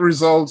they get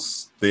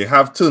results. They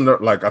have turned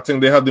out, I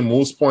think they have the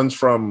most points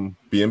from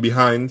being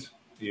behind.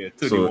 Yeah,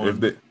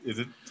 31. So is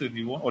it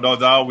 31? Or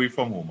that away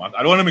from home? I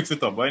don't want to mix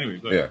it up, but anyway,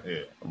 go ahead. Yeah.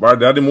 But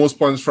they had the most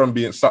points from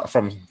being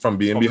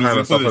behind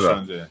and stuff like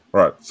that. Yeah.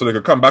 Right. So they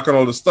can come back on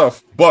all the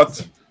stuff.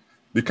 But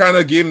the kind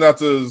of game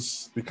that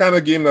is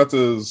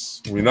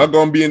we're not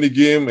gonna be in the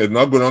game, it's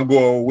not gonna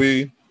go our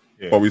way,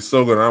 but we're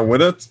still gonna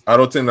win it. I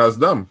don't think that's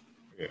them.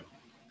 Yeah.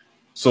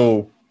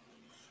 So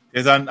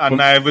there's a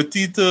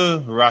naivety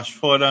to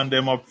Rashford and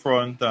them up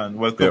front, and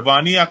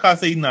Cavani, I can't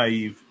say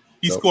naive.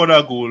 He scored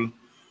a goal.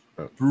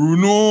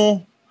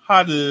 Bruno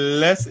had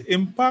less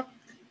impact.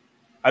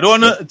 I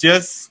don't want to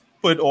just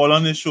put it all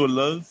on his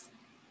shoulders.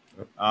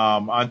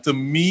 And to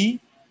me,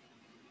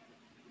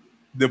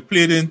 they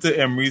played into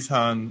Emery's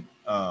hand.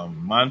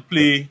 Man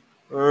play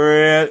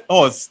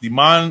the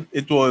man,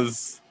 it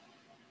was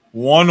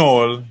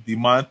 1-1. The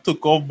man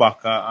took off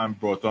Baka and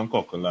brought on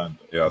Coquelin.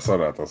 Yeah, I saw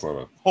that.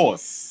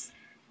 Horse.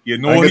 He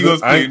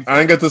was playing for. I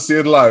didn't get to see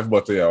it live,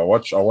 but I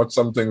watched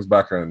some things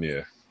back in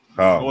here.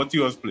 What he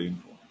was playing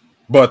for.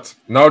 But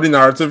now the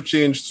narrative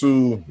changed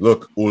to,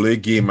 look, Ole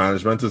game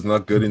management is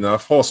not good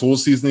enough. Whole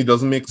season he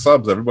doesn't make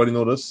subs. Everybody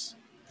know this.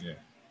 Yeah.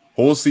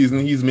 Whole season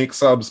he's make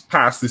subs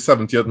past the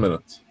 70th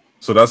minute.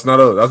 So that's not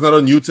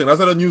a new thing. That's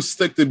not a new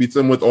stick to beat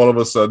him with all of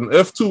a sudden.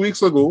 If 2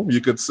 weeks ago you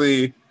could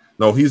say,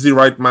 no, he's the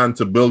right man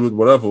to build with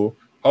whatever,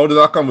 how did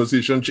that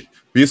conversation change?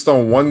 Based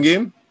on one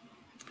game?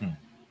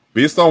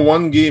 Based on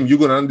one game, you're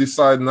going to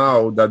decide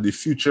now that the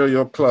future of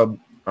your club,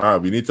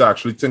 we need to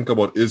actually think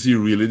about, is he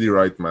really the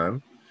right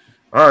man?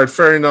 All right,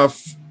 fair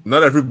enough.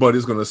 Not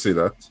everybody's going to say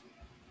that.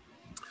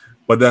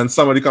 But then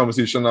some of the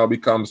conversation now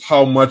becomes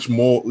how much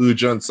more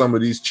urgent some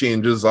of these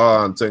changes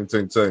are and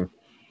ting.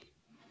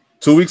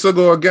 2 weeks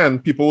ago, again,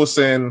 people were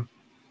saying,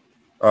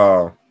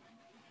 there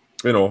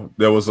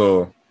was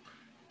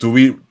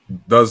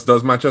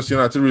does Manchester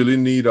United really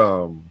need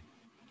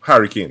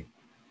Harry Kane?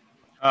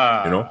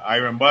 I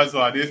remember,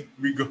 so I did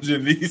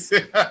begrudgingly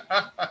say.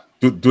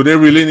 Do they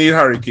really need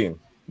Harry Kane?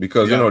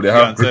 Because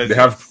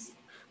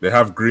they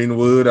have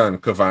Greenwood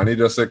and Cavani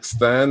just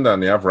extend,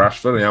 and they have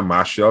Rashford and they have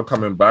Martial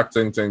coming back,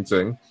 ting.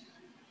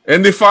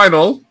 In the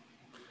final,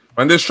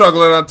 when they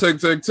struggle and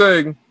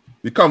ting,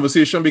 the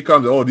conversation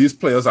becomes, these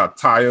players are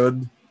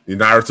tired. the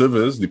narrative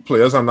is the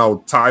players are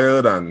now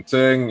tired and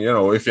thing, you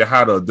know, if you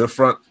had a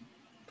different.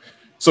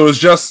 So it's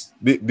just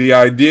the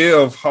idea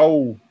of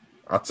how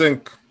I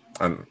think,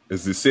 and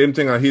it's the same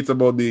thing I hate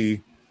about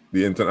the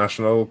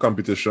international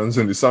competitions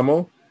in the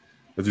summer.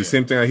 It's the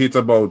same thing I hate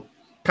about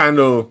kind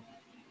of,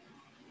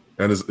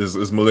 and it's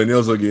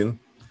millennials again,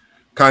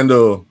 kind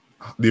of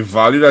the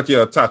value that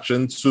you're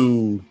attaching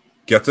to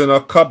getting a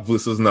cup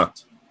versus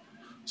not.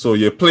 So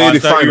you play the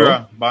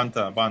final.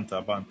 Banter.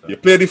 You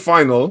play the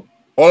final.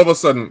 All of a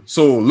sudden,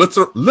 so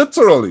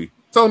literally,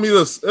 tell me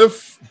this: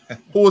 if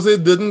Jose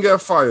didn't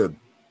get fired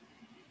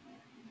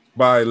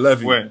by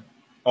Levy, when?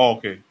 Oh,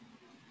 okay,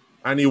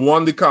 and he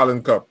won the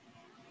Carling Cup,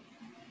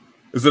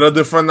 is it a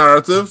different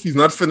narrative? He's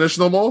not finished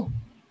no more.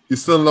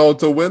 He's still now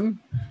to win.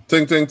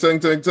 Ting,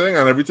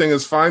 and everything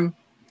is fine.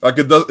 Like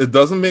it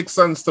doesn't make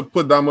sense to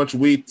put that much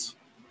weight.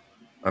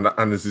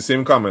 And it's the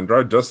same comment,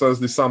 right? Just as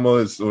the summer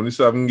is only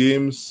 7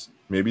 games,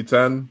 maybe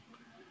 10.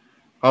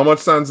 How much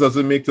sense does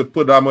it make to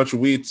put that much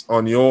weight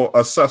on your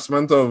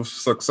assessment of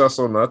success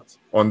or not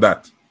on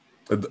that?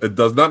 It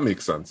does not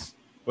make sense.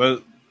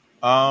 Well,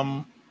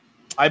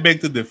 I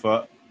beg to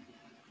differ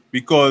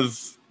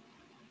because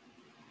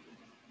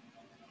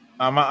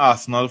I'm an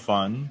Arsenal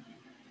fan,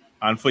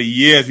 and for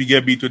years we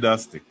get beat with that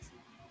stick.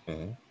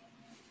 Mm-hmm.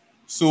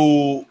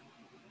 So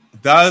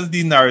that's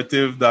the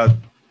narrative that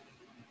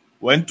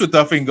when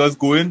Twitter fingers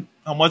going,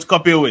 how much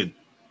cup you win?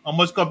 How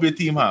much cup your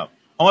team have?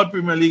 How much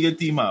Premier League your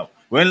team have?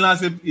 When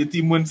last your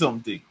team win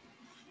something?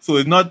 So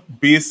it's not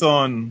based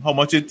on how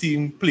much your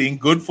team playing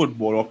good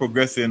football or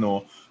progressing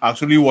or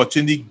actually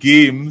watching the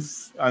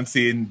games and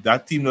saying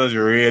that team does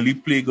really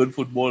play good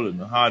football and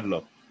hard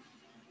luck.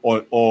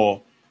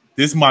 Or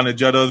this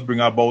manager does bring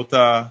about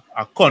a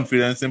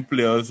confidence in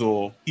players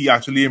or he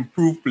actually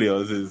improved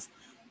players.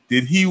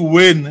 Did he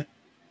win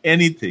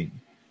anything?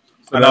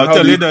 So and I'll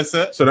tell you that,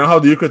 sir. So then how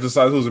do you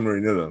criticize Jose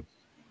Mourinho then?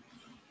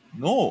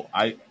 No,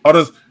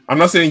 I'm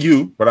not saying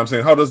you, but I'm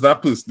saying how does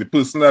that the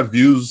person that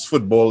views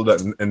football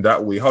in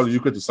that way, how do you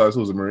criticize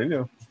Jose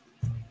Mourinho?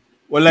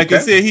 Well, like I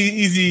say,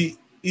 he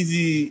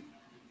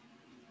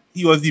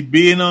was the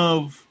bane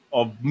of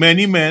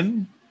many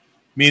men,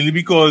 mainly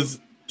because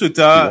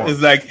Twitter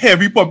is like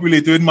heavy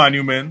populated with Man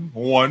U men,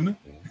 one.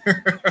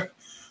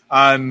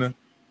 And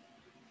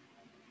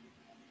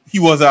he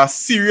was a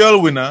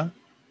serial winner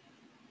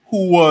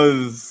who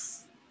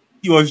was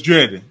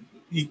dread.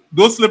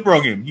 Don't slip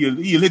wrong him.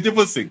 He'll hit it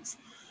for 6.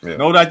 Yeah.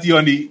 Now that you're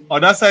on the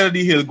other side of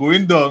the hill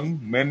going down,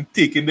 men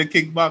taking the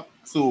kickback.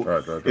 So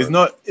it's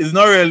not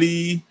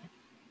really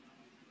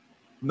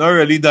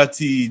that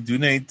he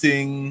doing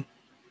anything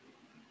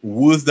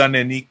worse than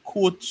any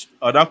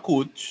other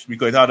coach,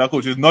 because other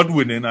coach is not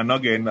winning and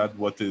not getting at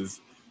what is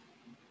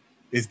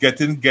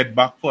get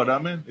back for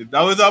that man.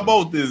 That was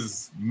about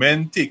is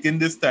men taking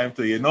this time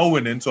to you're not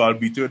winning, so I'll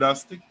beat you with that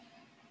stick.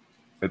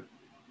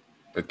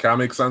 It can't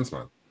make sense,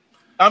 man.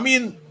 I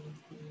mean,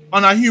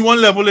 on a human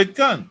level, it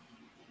can.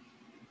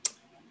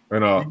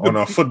 On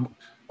a football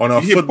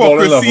level,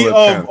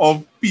 hypocrisy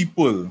of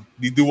people,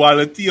 the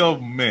duality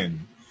of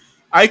men.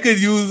 I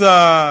could use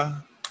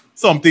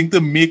something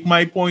to make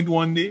my point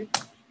one day,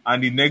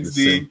 and the next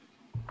day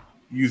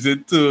use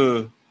it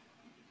to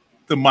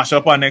mash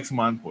up our next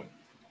man point.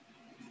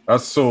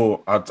 That's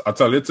so. I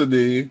tell you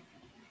today.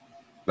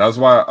 That's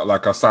why,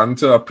 like, I'm starting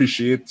to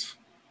appreciate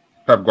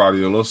Pep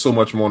Guardiola so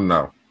much more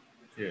now.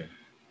 Yeah.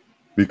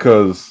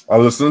 Because I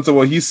listen to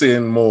what he's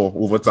saying more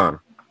over time.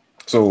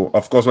 So,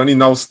 of course, when he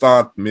now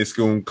start Mace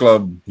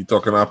Club, he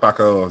talking about pack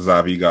of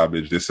Xavi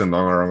garbage. They send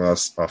down around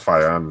us a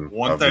fire and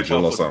one a type vigil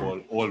of or football,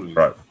 something. always.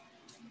 Right.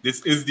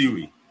 This is the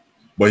way.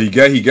 But he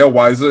get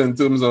wiser in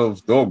terms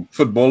of, dog,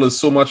 football is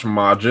so much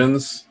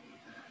margins.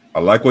 I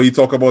like what he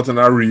talk about in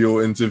our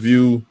Rio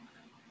interview.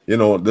 You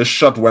know, this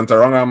shot went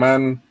around a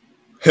man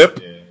hip,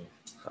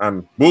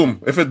 and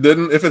boom. If it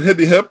hit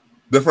the hip,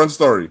 different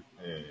story.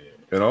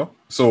 You know?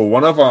 So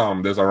one of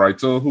there's a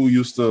writer who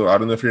used to, I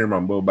don't know if you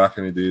remember, back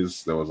in the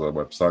days, there was a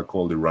website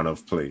called The Run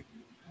of Play.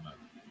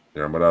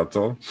 You remember that at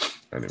all?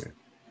 Anyway.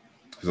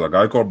 There's a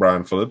guy called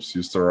Brian Phillips,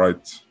 used to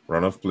write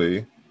Run of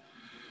Play.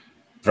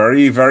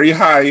 Very, very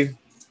high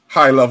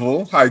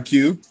level, high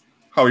Q,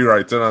 how he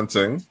writing and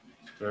thing.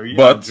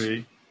 But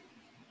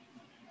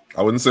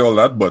I wouldn't say all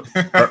that, but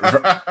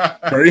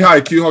very high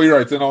Q, how he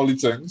writing all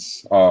these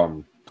things.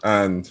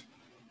 And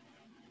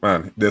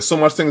man, there's so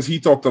much things he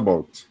talked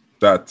about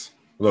that,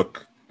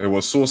 look, it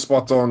was so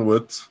spot on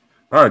with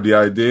the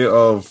idea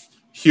of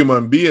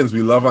human beings.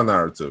 We love a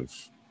narrative.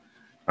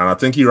 And I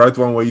think he write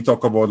one where he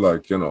talk about,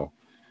 like, you know,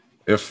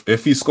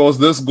 if he scores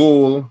this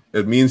goal,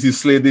 it means he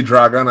slayed the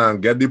dragon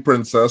and get the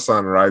princess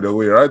and ride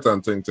away, right?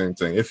 And ting.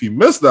 If he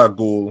missed that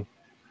goal,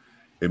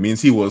 it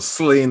means he was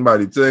slain by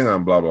the thing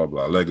and blah, blah,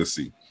 blah,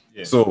 legacy.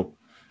 Yeah. So,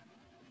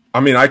 I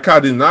mean, I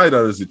can't deny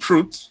that is the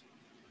truth.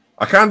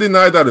 I can't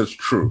deny that it's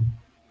true,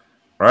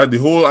 right? The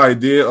whole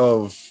idea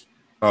of,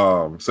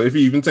 so if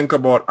you even think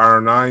about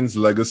R9's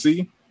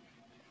legacy,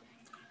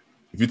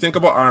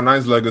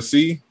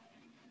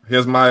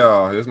 here's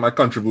my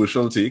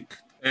controversial take.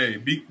 Hey,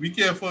 be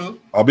careful.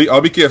 I'll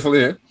be careful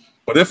here.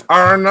 But if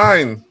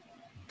R9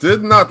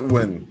 did not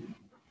win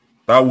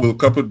that World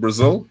Cup with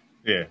Brazil,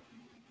 Yeah.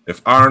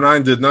 if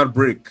R9 did not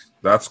break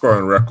that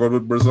scoring record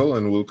with Brazil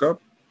in World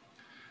Cup,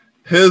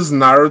 his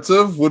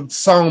narrative would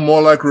sound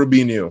more like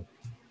Robinho.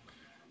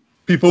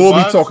 People will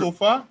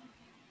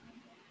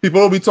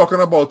be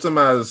talking about him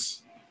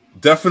as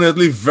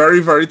definitely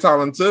very, very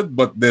talented,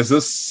 but there's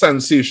this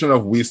sensation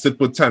of wasted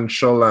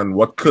potential and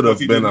what could have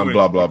been and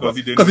blah, blah, blah.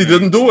 Because he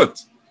didn't do it.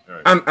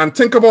 Right. And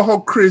think about how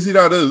crazy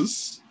that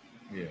is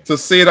to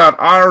say that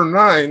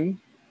R9,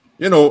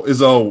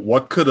 is a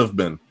what could have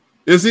been.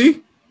 Is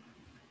he?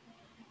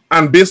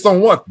 And based on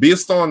what?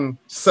 Based on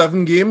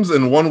 7 games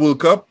in 1 World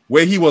Cup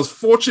where he was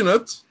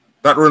fortunate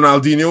that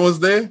Ronaldinho was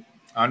there.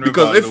 And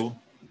because Rivaldo.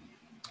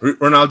 If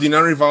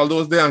Ronaldinho and Rivaldo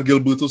was there and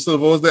Gilberto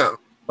Silva was there,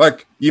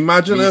 like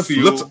imagine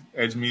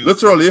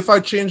literally if I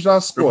change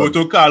that score.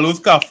 Roberto Carlos,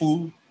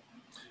 Cafu.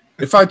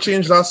 If I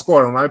change that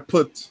score and I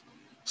put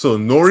so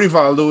no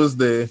Rivaldo is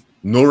there,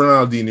 no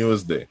Ronaldinho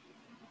is there.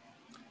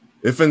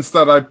 If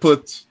instead I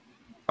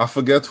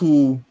forget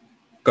who,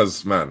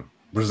 because man,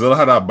 Brazil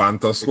had a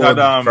banter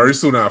squad very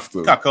soon after.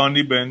 Kaká on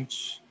the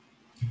bench.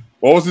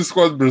 What was the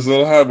squad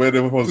Brazil had where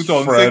there was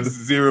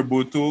 2006, Fred?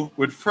 Roberto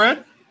with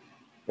Fred?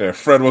 Yeah,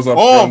 Fred was up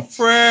front. Oh,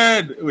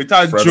 Fred! With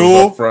that Fred Joe.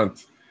 Was up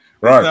front.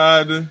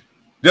 Right.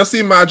 Just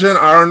imagine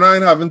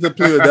R9 having to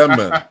play with them,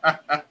 man.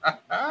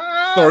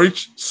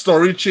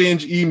 Story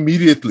change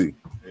immediately.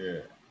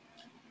 Yeah.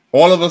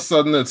 All of a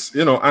sudden it's,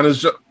 and it's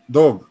just,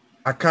 dog,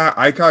 I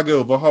can't get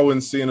over how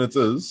insane it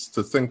is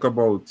to think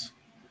about,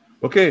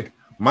 okay,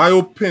 my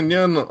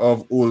opinion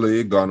of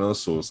Ole Gunnar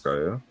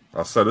Solskjaer,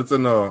 I said it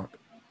in a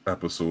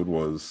episode,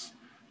 was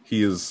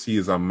he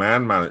is a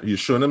man manager. He's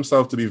shown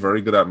himself to be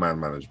very good at man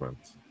management.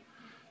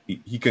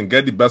 He can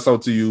get the best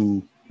out of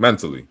you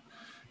mentally.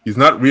 He's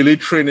not really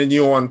training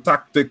you on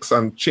tactics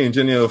and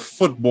changing your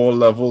football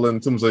level in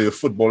terms of your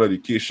football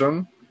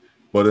education,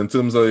 but in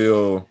terms of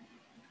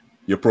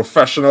your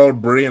professional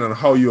brain and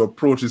how you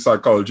approach the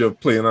psychology of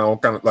playing,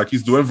 and like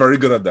he's doing very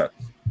good at that.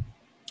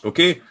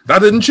 Okay, that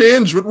didn't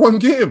change with 1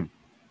 game.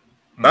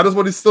 That is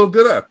what he's still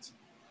good at.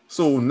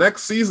 So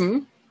next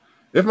season,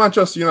 if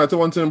Manchester United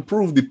want to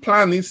improve, the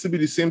plan needs to be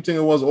the same thing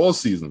it was all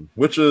season,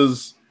 which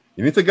is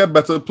you need to get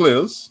better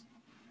players,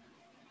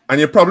 and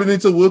you probably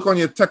need to work on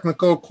your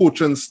technical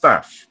coaching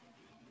staff.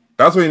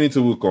 That's what you need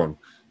to work on.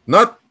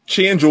 Not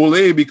change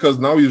Ole because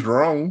now he's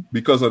wrong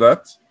because of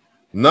that.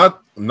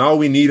 Not now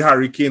we need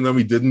Harry Kane when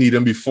we didn't need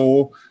him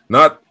before.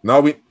 Not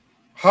now we.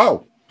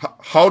 How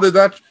did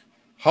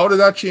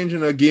that change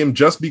in a game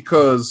just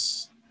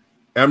because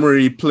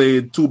Emery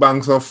played 2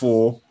 banks of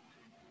 4?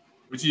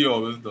 Which he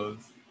always does.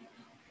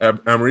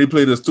 Emery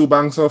played his 2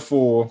 banks of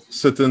 4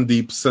 sitting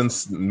deep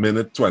since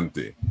minute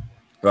 20.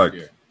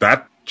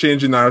 That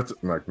change in narrative.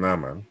 Like, nah,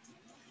 man.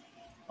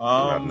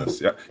 Madness.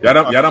 You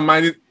don't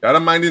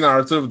mind the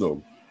narrative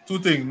though. 2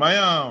 things.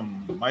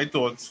 My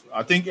thoughts.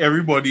 I think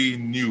everybody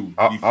knew.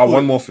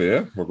 One more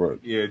fair.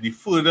 Yeah, the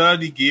further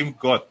the game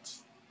got,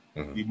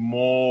 the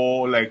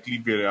more likely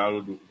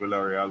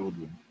Villarreal would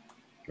win.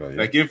 Right,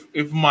 like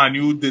if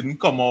Manu didn't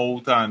come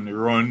out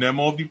and run them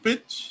off the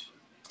pitch,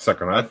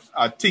 second half,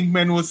 I think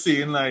men was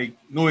saying like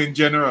no in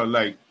general,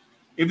 like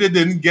if they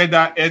didn't get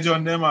that edge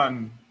on them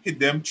and hit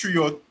them 3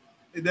 or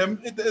hit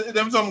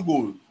them some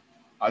goals,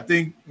 I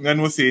think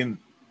men was saying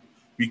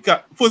we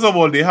can't. First of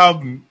all, they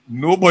have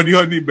nobody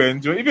on the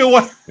bench. If it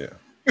was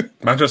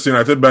Manchester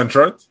United bench,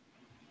 right?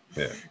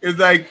 Yeah, it's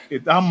like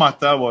it doesn't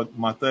matter what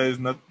matter is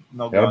not.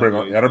 You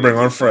gotta bring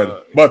on Fred,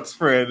 but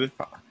Fred.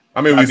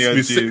 I mean,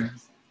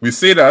 we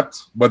say that,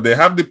 but they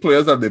have the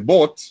players that they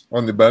bought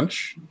on the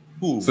bench.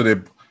 Who? So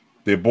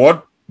they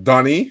bought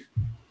Donny,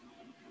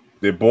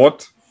 they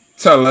bought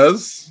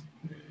Tellers,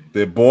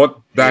 they bought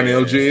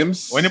Daniel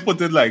James. When you put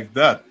it like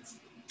that,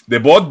 they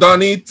bought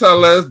Donny,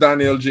 Tellers,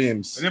 Daniel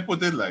James. When you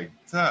put it like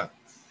that,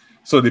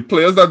 so the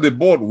players that they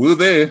bought were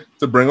there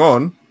to bring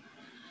on.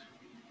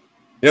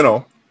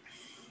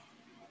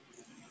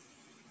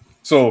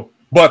 So.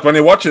 But when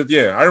you watch it,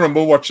 I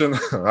remember watching.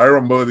 I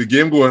remember the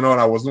game going on.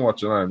 I wasn't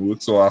watching at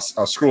work, so I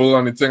scrolled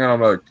on the thing and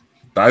I'm like,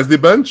 "That's the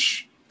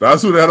bench.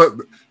 That's who they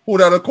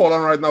had a call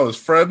on right now is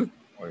Fred."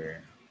 Oh yeah.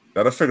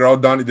 They had to figure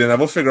out Donny. They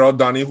never figure out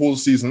Donny whole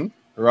season.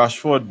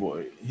 Rashford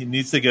boy, he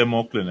needs to get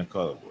more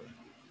clinical boy.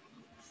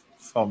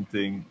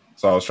 Something.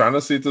 So I was trying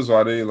to say to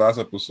Zwade last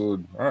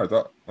episode. All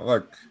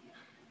right,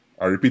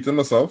 I repeated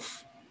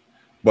myself,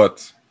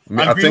 but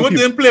I think Greenwood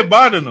didn't play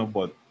bad enough.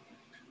 But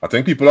I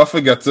think people are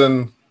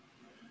forgetting.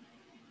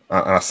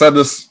 And I said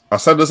this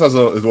as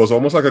it was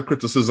almost like a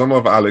criticism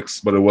of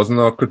Alex, but it wasn't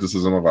a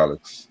criticism of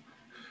Alex.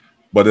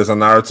 But there's a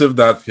narrative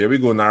that, here we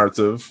go,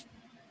 narrative.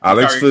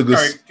 Alex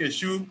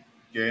Ferguson.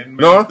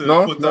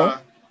 No.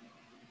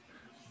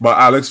 But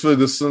Alex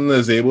Ferguson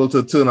is able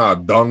to turn a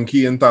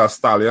donkey into a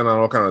stallion and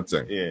all kind of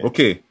thing. Yeah.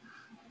 Okay.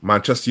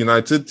 Manchester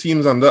United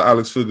teams under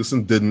Alex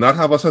Ferguson did not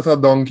have a set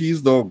of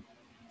donkeys, though.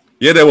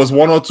 Yeah, there was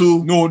 1 or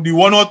 2. No, the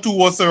 1 or 2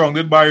 was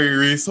surrounded by a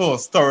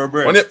racehorse,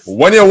 thoroughbred.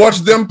 When you watch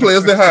them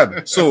players they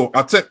had. So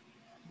I think,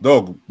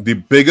 dog, the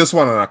biggest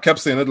one, and I kept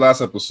saying it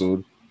last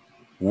episode,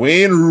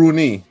 Wayne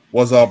Rooney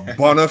was a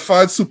bona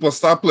fide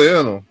superstar player,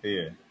 you know.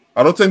 Yeah.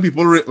 I don't think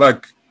people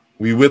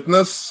we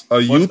witness a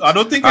youth. But I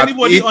don't think at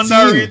anybody 18.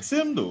 underrates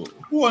him though.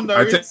 Who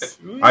underrates?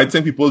 I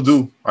think people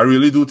do. I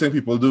really do think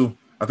people do.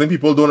 I think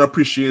people don't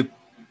appreciate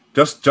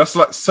just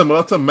like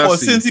similar to Messi. Oh,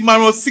 since the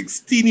man was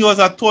 16, he was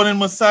a thorn in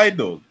my side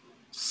though.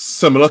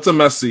 Similar to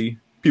Messi,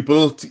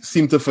 people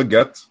seem to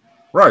forget.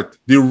 Right.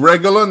 The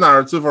regular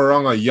narrative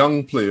around a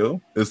young player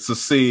is to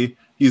say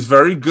he's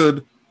very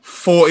good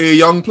for a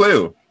young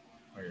player.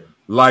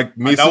 Like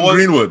Mason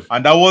Greenwood.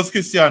 And that was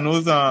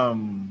Cristiano's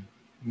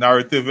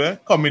narrative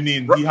coming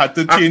in. Right. He had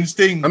to change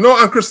things. I know,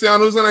 and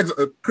Cristiano's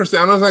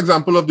an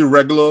example of the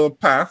regular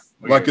path.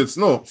 Okay. Like it's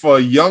for a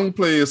young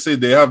player, say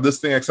they have this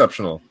thing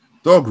exceptional.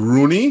 Dog,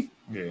 Rooney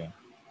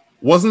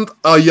wasn't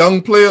a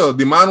young player.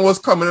 The man was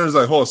coming in and was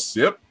like, "Horse,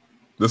 yep,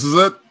 this is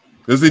it.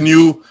 This is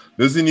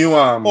the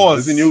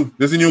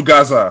new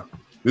Gaza."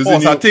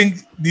 I think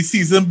the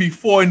season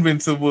before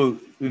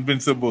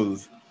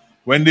Invincibles,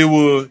 when they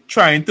were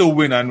trying to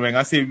win, and when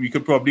I say we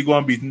could probably go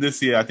unbeaten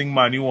this year, I think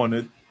Man U won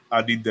it.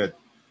 I did that.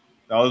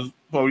 That was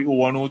probably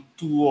 01,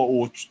 02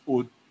 or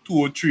 02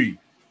 or 03.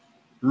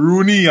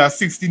 Rooney, a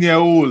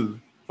 16-year-old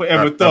for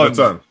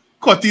Everton.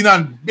 Cutting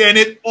and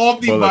Bennett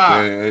off the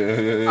bar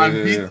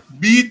and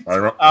beat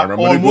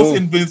almost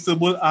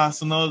invincible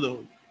Arsenal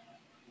though.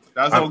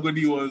 That's how good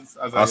he was.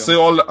 I say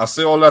all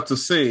that to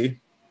say,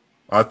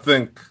 I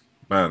think,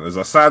 man, it's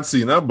a sad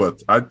scene,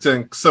 but I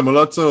think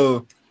similar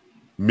to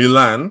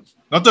Milan.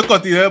 Not to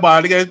cut it, but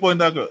I think I point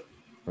that good.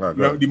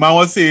 The man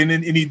was saying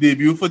in his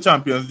debut for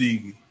Champions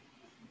League,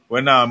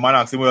 when man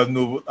asked him was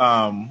nervous.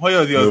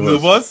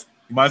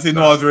 The man said,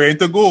 "No, I was ready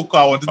to go because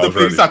I wanted to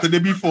play Saturday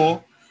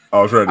before."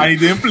 I was ready. And he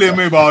didn't play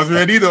me, but I was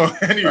ready though.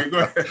 Anyway, go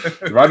ahead.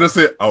 If I just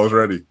say I was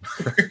ready.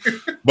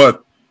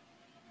 But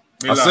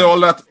Milan.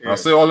 I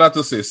say all that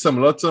to say,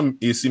 similar to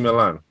AC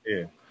Milan.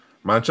 Yeah.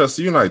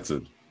 Manchester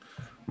United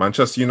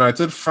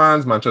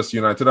fans, Manchester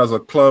United as a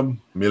club,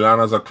 Milan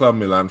as a club,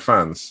 Milan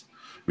fans.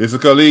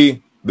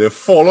 Basically, they've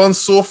fallen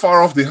so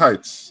far off the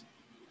heights.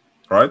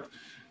 Right?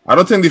 I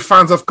don't think the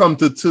fans have come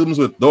to terms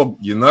with, dog,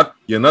 you're not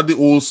the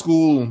old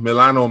school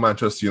Milan or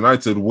Manchester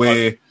United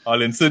where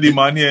I'll insert the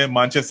man here,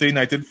 Manchester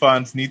United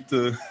fans need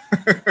to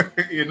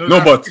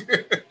but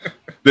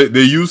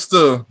they used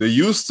to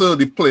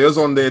the players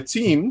on their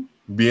team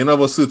being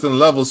of a certain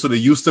level, so they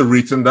used to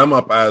rating them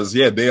up as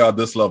they are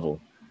this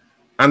level.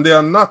 And they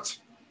are not.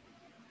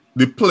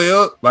 The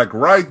player, like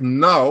right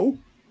now,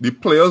 the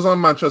players on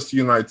Manchester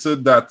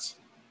United that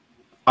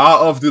are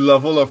of the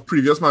level of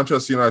previous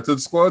Manchester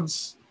United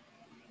squads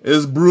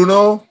is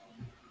Bruno,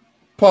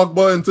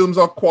 Pogba in terms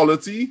of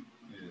quality,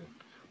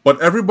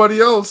 but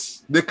everybody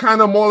else, they're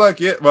kind of more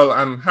like,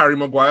 and Harry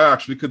Maguire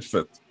actually could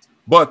fit.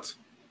 But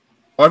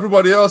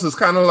everybody else is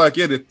kind of like,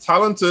 they're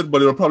talented, but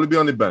they'll probably be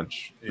on the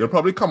bench. Yeah. They'll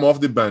probably come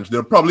off the bench.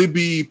 They'll probably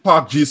be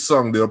Park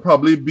Ji-sung. They'll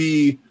probably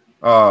be,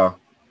 not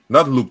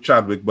Luke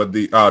Chadwick, but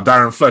the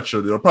Darren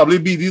Fletcher. They'll probably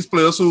be these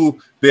players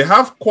who, they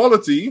have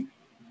quality,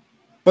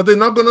 but they're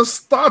not going to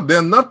start.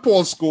 They're not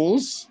Paul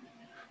Scholes.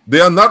 They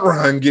are not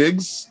Ryan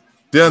Giggs.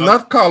 They are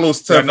not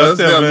Carlos Tevez.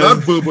 They are not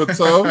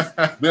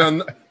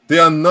Berbatov. They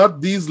are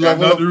not these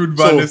level of Ruud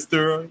van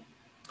Nistelrooy.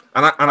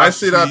 I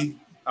say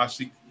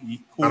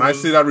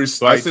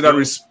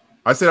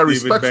that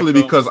respectfully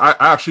because I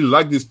actually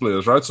like these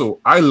players, right?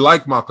 So I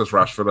like Marcus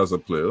Rashford as a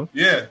player.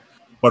 Yeah.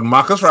 But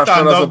Marcus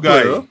Rashford as a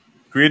player,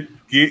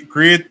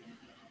 great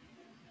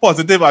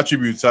positive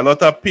attributes. A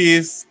lot of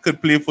pace,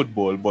 could play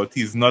football, but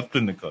he's not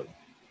clinical.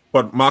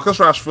 But Marcus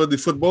Rashford, the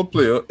football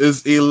player,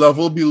 is a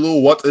level below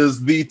what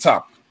is the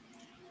top.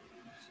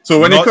 So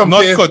when you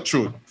compare, not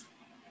cutthroat.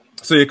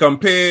 So you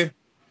compare,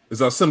 it's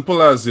as simple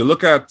as you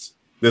look at,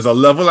 there's a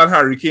level that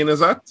Harry Kane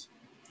is at.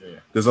 Yeah.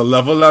 There's a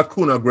level that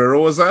Kun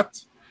Aguero is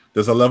at.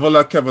 There's a level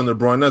that Kevin De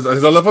Bruyne is at.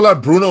 There's a level that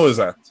Bruno is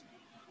at.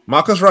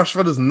 Marcus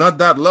Rashford is not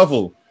that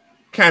level.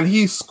 Can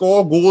he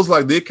score goals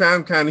like they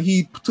can? Can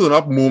he turn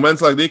up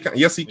moments like they can?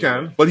 Yes, he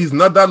can. But he's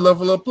not that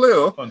level of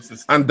player.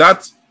 Consistent.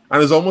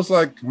 And it's almost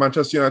like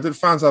Manchester United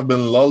fans have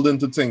been lulled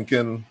into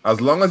thinking,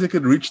 as long as you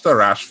could reach the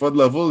Rashford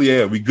level,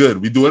 we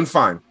good. We're doing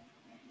fine.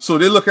 So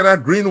they're looking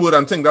at Greenwood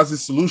and think that's the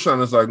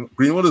solution. It's like,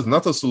 Greenwood is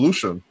not a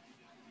solution.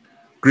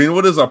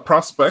 Greenwood is a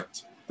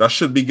prospect that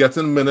should be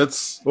getting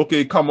minutes.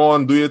 Okay, come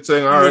on, do your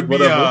thing. All right,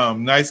 whatever.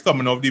 Nice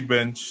coming off the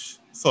bench,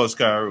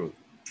 Solskjaer road.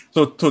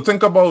 So to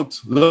think about,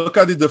 look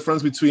at the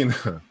difference between,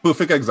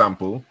 perfect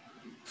example,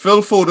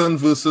 Phil Foden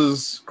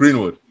versus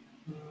Greenwood.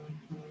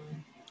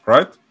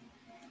 Right?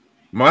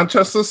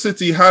 Manchester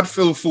City had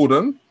Phil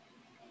Foden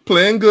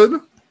playing good,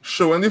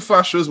 showing the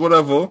flashes,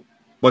 whatever,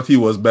 but he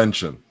was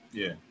benching.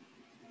 Yeah.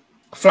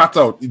 Flat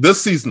out,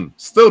 this season,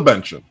 still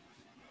benching.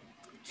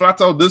 Flat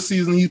out, this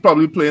season, he's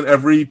probably playing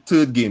every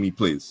third game he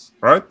plays,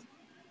 right?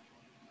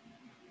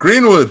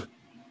 Greenwood,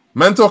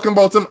 men talking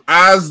about him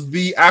as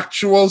the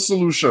actual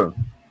solution.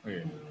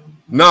 Yeah.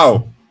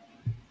 Now,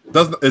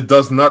 it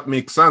does not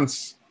make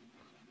sense.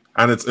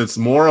 And it's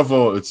more of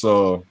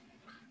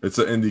it's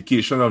an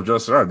indication of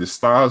just, the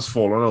stars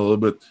falling a little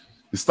bit.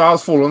 the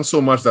stars fallen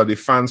so much that the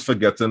fans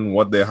forgetting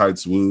what their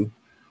heights were.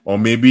 Or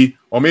maybe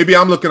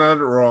I'm looking at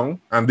it wrong,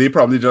 and they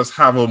probably just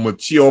have a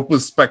mature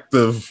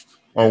perspective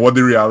on what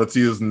the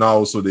reality is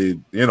now. So they,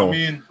 you know. I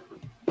mean,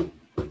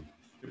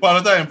 part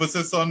of the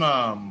emphasis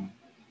on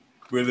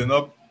building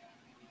up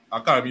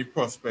academy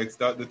prospects,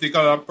 that they take a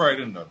lot of pride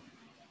in that.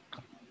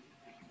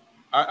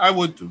 I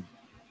would too.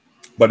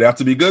 But they have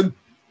to be good.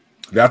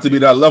 They have to be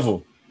that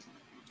level.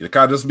 You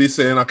can't just be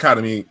saying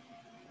academy.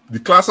 The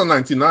class of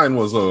 99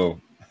 was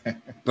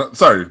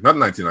sorry, not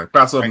 99,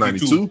 class of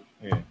 92.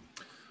 Yeah.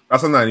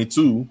 Class of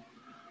 92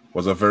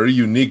 was a very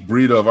unique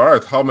breed of, all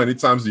right, how many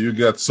times do you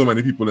get so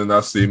many people in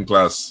that same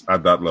class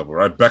at that level,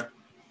 right?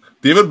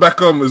 David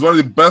Beckham is one of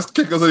the best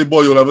kickers of the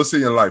ball you'll ever see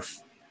in your life.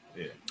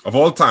 Yeah. Of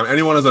all time,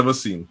 anyone has ever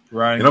seen.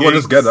 Ryan You're not going to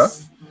just get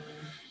that.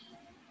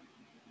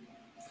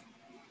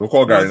 Don't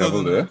call Gary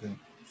Neville there.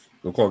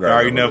 Don't call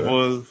Gary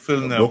Neville, Phil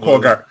Neville, don't call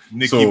Gary.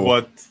 Nicky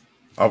Butt.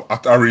 I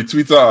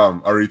retweet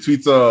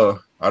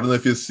I don't know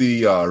if you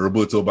see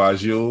Roberto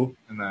Baggio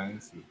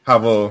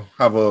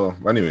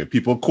anyway,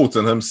 people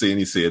quoting him saying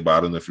he said it, but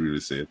I don't know if he really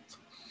said it.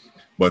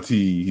 But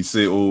he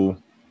say, oh,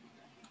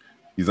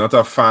 he's not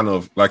a fan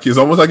of, like, he's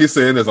almost like he's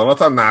saying there's a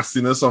lot of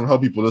nastiness on how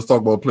people just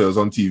talk about players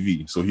on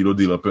TV. So he don't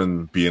deal up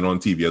in being on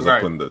TV as a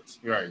pundit.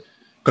 Right.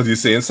 Because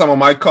he's saying some of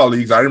my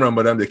colleagues, I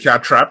remember them, they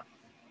can't trap.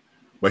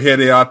 But here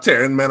they are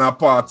tearing men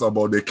apart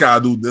about they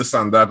can't do this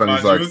and that. And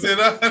he's like, you say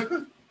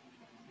that?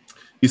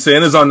 He's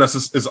saying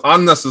it's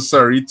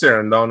unnecessary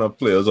tearing down a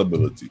player's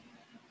ability.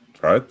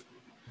 Right?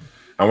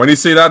 And when he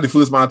say that, the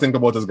first man I think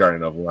about is Gary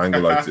Neville. I ain't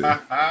gonna lie to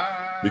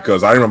you.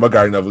 Because I remember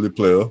Gary Neville, the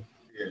player.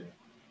 Yeah.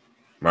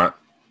 Man.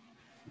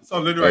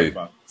 Solid right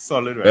back.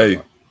 Solid right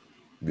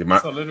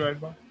back. Solid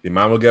right back. The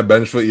man will get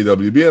benched for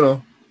EWB, you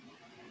know.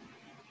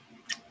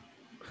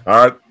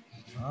 All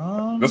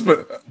right.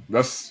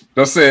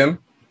 Just saying.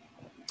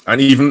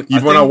 And even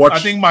when I watch, I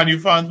think Man U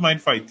fans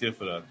might fight here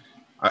for that.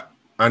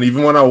 And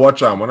even when I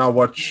watch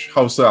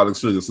how Sir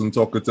Alex Ferguson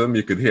talk to him,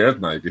 you could hear it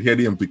now. You could hear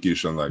the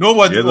implication. Like, no,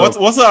 but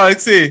what's Sir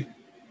Alex say?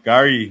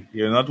 Gary,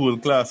 you're not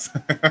world class.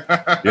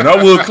 You're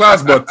not world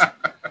class, but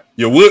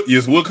you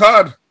work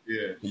hard.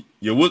 Yeah.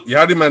 You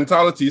have the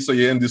mentality, so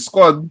you're in the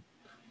squad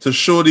to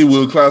show the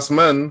world class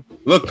men.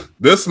 Look,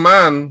 this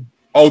man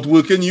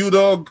outworking you,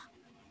 dog.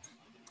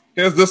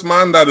 Here's this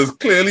man that is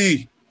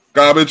clearly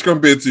garbage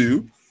compared to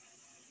you.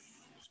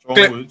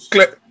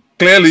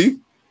 Clearly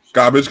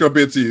garbage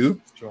compared to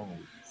you.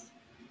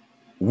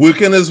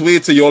 Working his way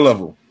to your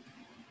level,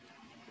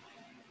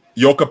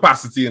 your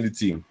capacity in the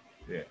team.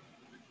 Yeah.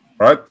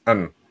 Right?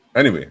 And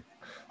anyway,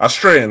 I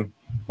strain,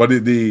 but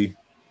the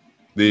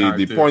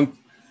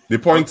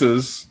point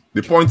is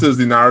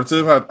the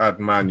narrative at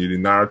Man U, the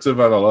narrative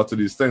at a lot of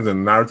these things,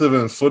 and narrative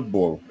in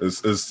football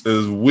is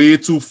way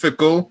too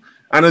fickle,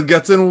 and it's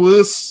getting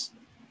worse.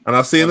 And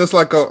I'm saying this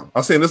like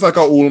a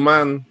old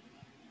man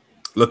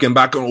looking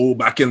back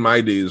in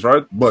my days,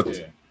 right?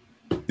 But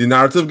the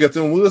narrative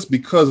getting worse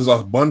because there's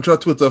a bunch of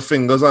Twitter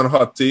fingers and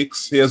hot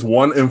takes. Here's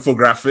one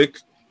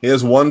infographic.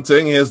 Here's one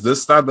thing. Here's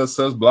this stat that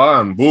says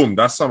blah, and boom,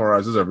 that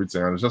summarizes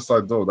everything. And it's just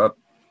like, though, that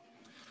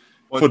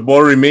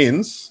football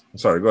remains.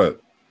 Sorry, go ahead.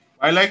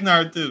 I like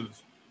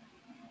narratives.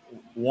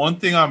 One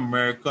thing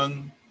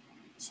American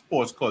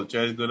sports culture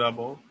is good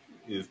about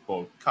is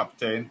about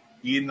capturing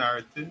a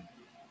narrative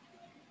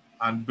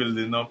and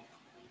building up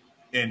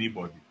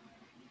anybody.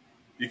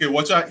 You can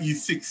watch an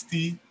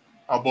E60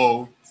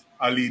 about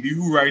a lady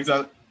who rides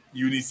a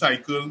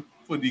unicycle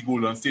for the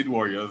Golden State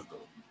Warriors,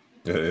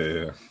 though.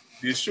 Yeah.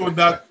 They showed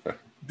that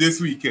this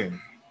weekend.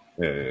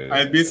 Yeah.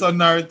 And based on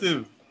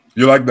narrative.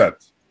 You like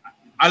that?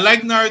 I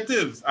like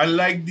narratives. I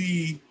like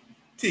the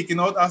taking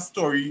out a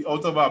story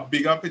out of a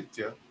bigger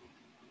picture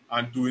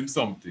and doing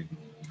something.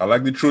 I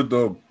like the truth,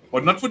 though.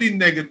 But not for the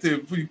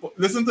negative.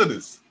 Listen to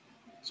this.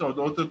 Shout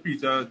out to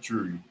Peter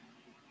Drury.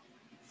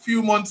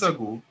 Few months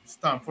ago,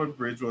 Stamford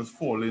Bridge was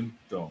falling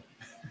down.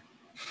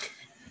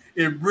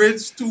 A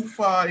bridge too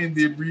far in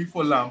debris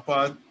for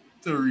Lampard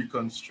to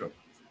reconstruct.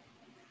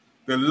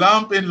 The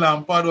lamp in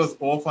Lampard was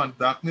off and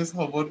darkness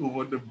hovered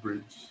over the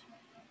bridge.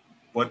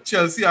 But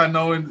Chelsea are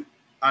now in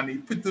an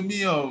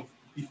epitome of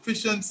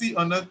efficiency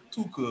under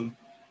Tuchel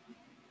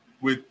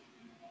with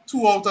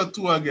 2 out of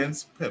 2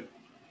 against Pep.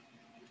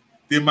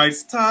 They might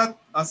start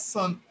as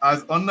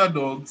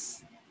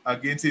underdogs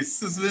against a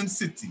sizzling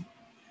City,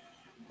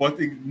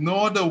 but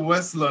ignore the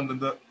West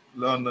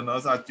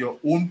Londoners at your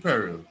own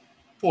peril.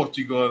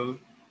 Portugal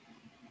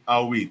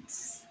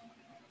awaits.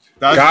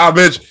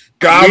 Garbage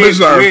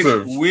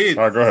narrative. Wait.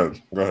 All right,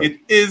 go ahead. It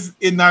is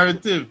a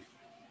narrative.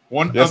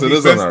 One of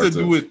the best to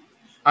do it.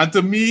 And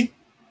to me,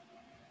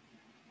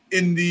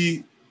 in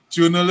the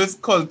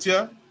journalist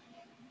culture,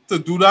 to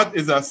do that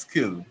is a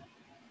skill.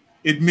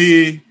 It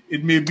may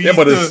be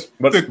but it's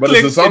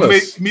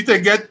dishonest. Me to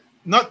get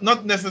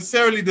not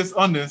necessarily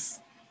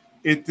dishonest.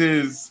 It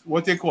is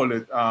what they call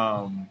it,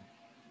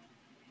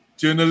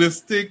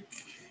 journalistic.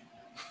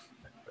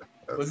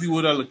 What's the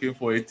word I'm looking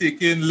for? You're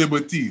taking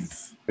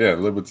liberties. Yeah,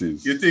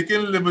 liberties. You're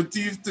taking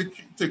liberties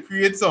to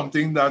create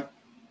something that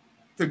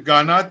to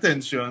garner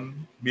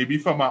attention, maybe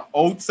from an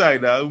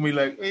outsider who be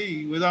like,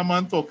 hey, what's that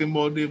man talking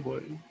about there,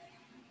 boy?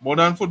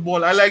 Modern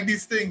football. I like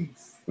these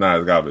things. Nah,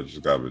 it's garbage. It's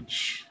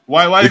garbage.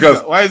 Why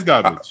is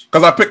garbage?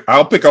 Because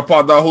I'll pick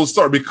apart that whole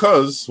story,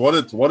 because what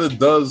it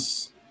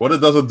does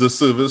a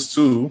disservice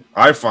to,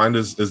 I find,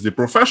 is the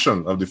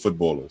profession of the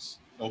footballers.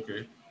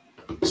 Okay.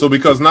 So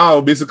because now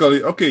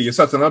basically, okay, you're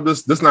setting up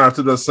this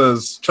narrative that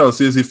says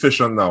Chelsea is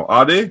efficient now.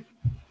 Are they?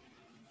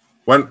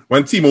 When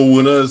Timo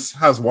Werner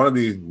has one of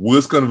the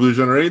worst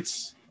conversion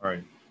rates,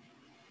 Right.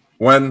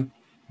 when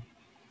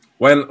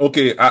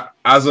okay,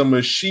 as a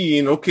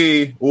machine,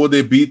 okay,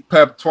 they beat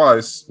Pep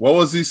twice. What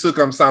was the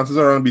circumstances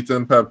around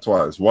beating Pep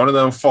twice? One of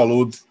them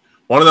followed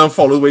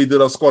where he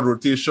did a squad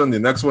rotation. The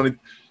next one,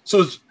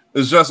 so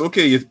it's just,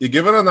 okay, you're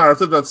given a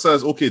narrative that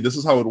says, okay, this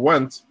is how it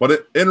went.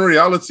 But in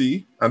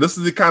reality, and this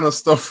is the kind of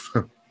stuff,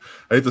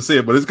 I hate to say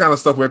it, but this kind of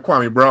stuff where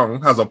Kwame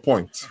Brown has a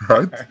point,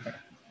 right?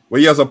 Where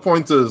he has a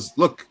point is,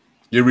 look,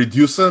 you're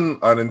reducing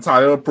an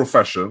entire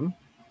profession.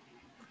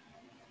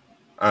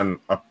 And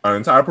an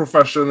entire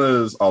profession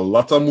is a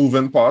lot of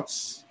moving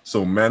parts.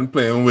 So men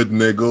playing with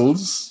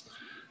niggles.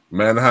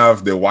 Men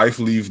have their wife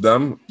leave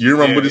them. You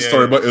remember the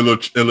story about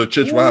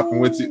Ilicic, what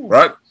happened with you,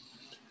 right?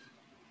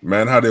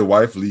 Men had their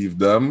wife leave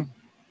them.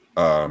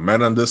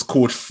 Men and this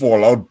coach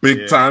fall out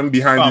big time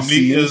behind the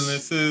scenes.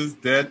 Illnesses,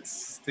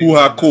 deaths. Who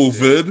had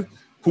COVID.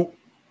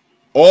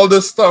 All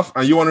this stuff.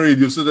 And you want to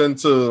reduce it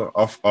into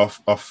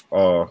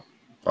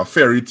a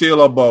fairy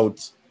tale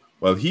about,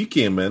 well, he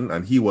came in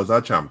and he was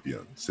a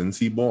champion since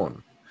he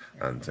born.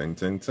 And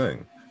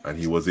ting. And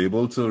he was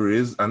able to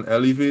raise and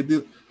elevate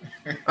the...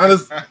 And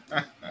it's...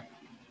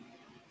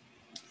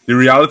 The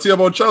reality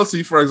about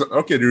Chelsea, for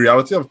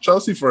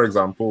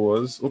example,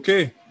 was,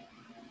 okay,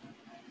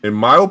 in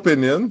my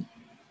opinion,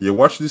 you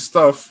watch this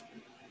stuff,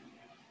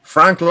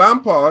 Frank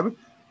Lampard,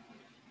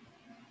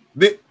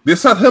 they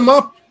set him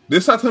up.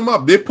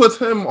 They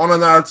put him on a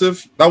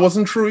narrative that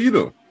wasn't true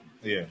either.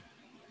 Yeah.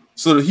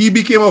 So he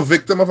became a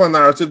victim of a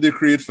narrative they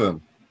create for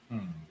him.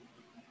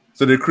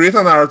 So they create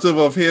a narrative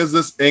of, here's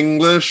this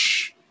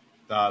English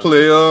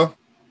player,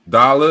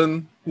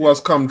 Darlin, who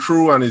has come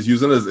through and is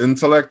using his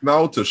intellect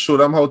now to show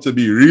them how to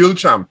be real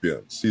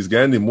champions. He's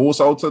getting the most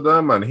out of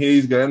them, and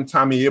he's getting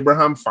Tammy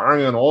Abraham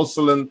firing on all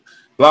cylinders,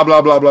 blah,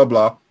 blah, blah, blah,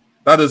 blah.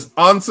 That is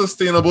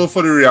unsustainable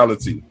for the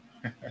reality.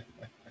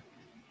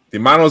 The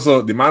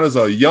man is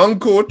a young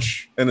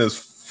coach in his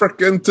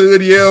freaking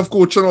third year of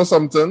coaching or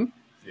something.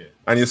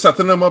 And you're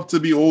setting him up to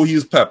be,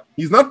 he's Pep.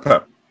 He's not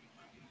Pep.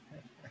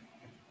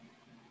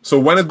 So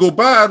when it go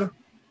bad,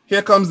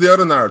 here comes the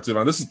other narrative.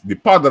 And this is the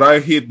part that I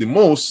hate the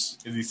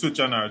most. Is the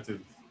switcher narrative.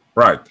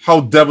 Right.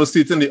 How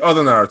devastating the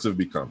other narrative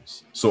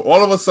becomes. So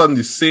all of a sudden,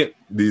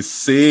 the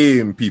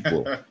same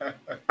people.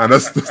 And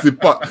that's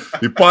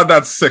the part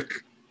that's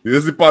sick. This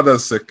is the part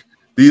that's sick.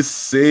 These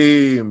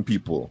same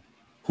people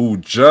who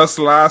just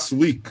last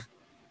week,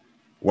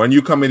 when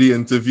you come in the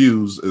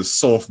interviews, is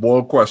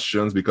softball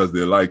questions because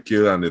they like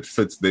you and it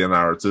fits their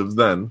narratives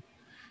then.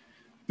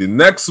 The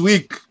next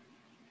week,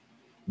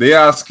 they're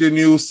asking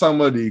you some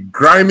of the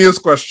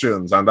grimiest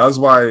questions. And that's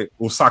why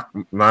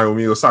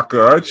Naomi Osaka,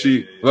 right?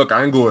 Look,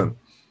 I ain't going.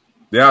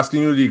 They're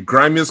asking you the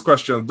grimiest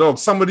questions. Dog,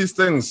 some of these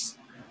things,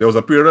 there was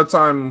a period of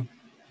time,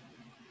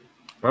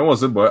 when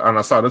was it, boy? And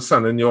I started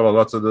sending you all a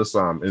lot of this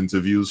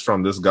interviews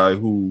from this guy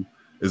who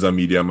is a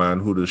media man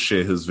who does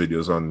share his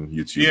videos on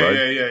YouTube,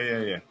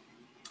 right? Yeah.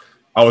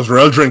 I was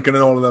real drinking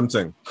in all of them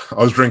things. I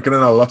was drinking in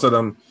a lot of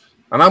them.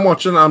 And I'm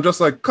watching, I'm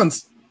just like, don't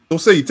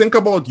say, think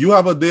about you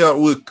have a day at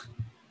work.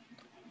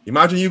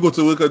 Imagine you go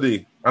to work a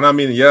day. And I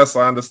mean, yes,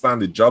 I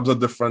understand the jobs are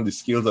different, the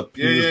skills are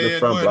different.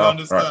 Go ahead,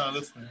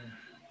 understand.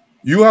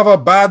 You have a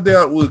bad day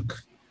at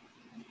work.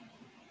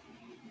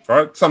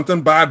 Right?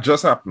 Something bad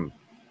just happened.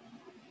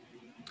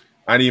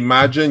 And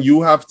imagine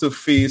you have to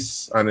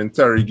face an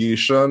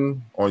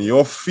interrogation on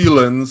your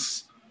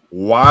feelings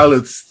while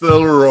it's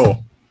still raw.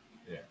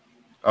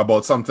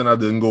 About something that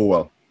didn't go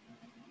well.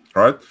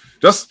 All right?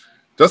 Just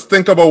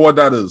think about what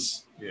that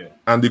is. Yeah.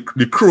 And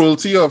the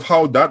cruelty of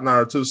how that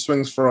narrative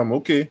swings from,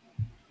 okay,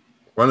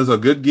 when it's a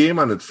good game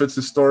and it fits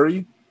the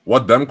story,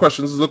 what them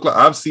questions look like.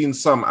 I've seen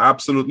some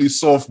absolutely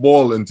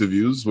softball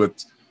interviews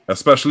with,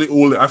 especially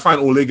Ole. I find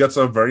Ole gets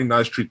a very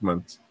nice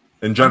treatment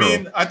in general. I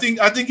mean,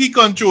 I think he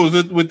controls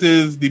it with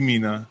his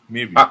demeanor,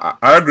 maybe. I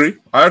agree.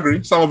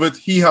 Some of it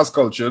he has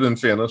cultured, in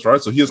fairness,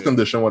 right? So he has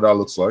conditioned what that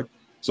looks like.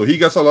 So he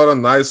gets a lot of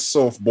nice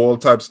softball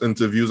types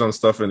interviews and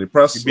stuff in the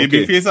press. The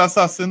babyface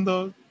assassin,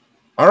 though.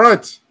 All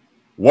right.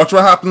 Watch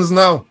what happens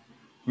now.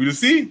 We'll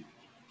see.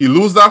 He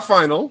lose that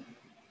final.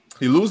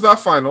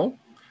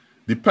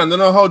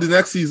 Depending on how the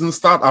next season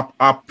start,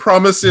 I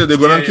promise you they're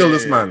gonna kill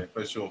this man.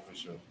 For sure.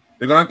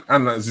 They're gonna,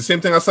 and it's the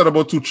same thing I said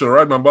about Tuchel,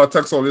 right? Remember,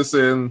 text always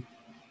saying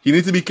he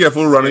needs to be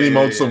careful running him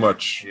out so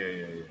much.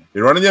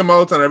 You're running your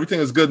mouth and everything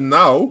is good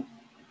now.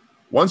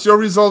 Once your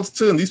results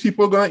turn, these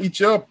people are gonna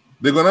eat you up.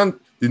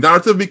 The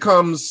narrative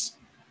becomes,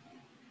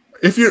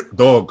 if you're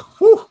dog.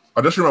 Whew,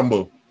 I just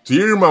remember. Do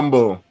you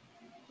remember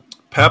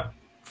Pep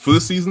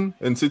first season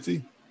in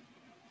City?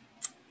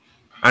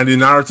 And the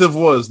narrative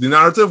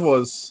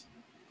was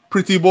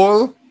pretty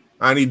ball,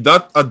 and he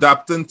not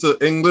adapting to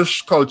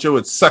English culture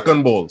with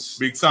second balls.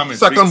 Big salmon.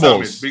 Second big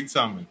balls. Salmon, big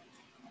salmon.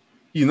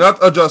 He not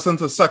adjusting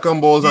to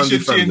second balls and He should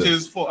defending. change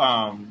his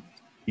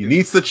He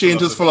needs to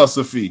change his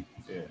philosophy.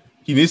 Yeah.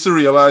 He needs to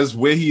realize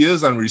where he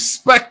is and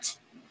respect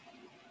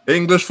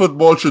English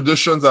football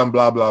traditions and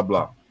blah blah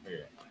blah.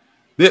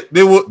 Yeah.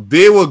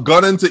 They were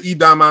gunning to eat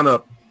that man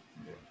up.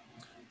 Yeah.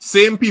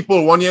 Same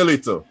people 1 year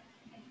later.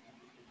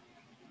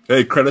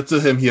 Hey, credit to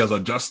him, he has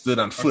adjusted,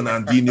 and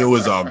Fernandinho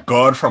is a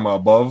god from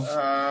above.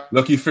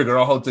 Look, he figured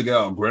out how to get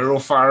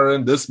Aguero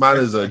firing. This man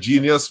is a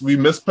genius. We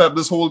missed Pep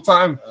this whole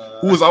time.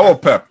 Who's our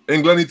Pep?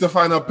 England need to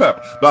find a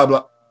Pep. Blah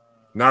blah.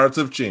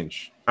 Narrative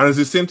change, and it's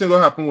the same thing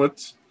going to happen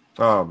with.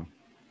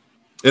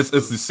 It's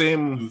the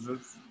same.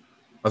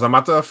 As a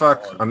matter of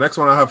fact, the next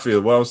one I have for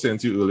you, what I was saying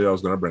to you earlier, I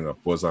was going to bring up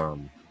was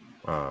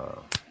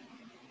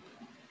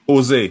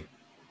Jose.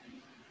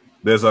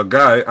 There's a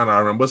guy, and I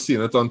remember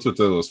seeing it on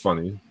Twitter. It was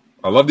funny.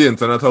 I love the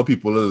internet, how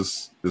people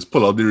is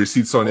pull out the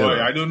receipts on you.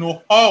 I don't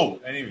know how.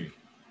 Anyway.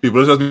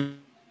 People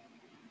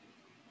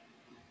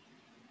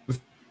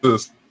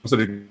just so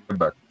they can get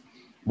back.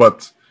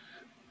 But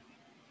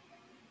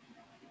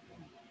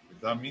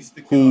is that me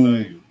sticking on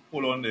you?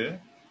 Hold on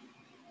there.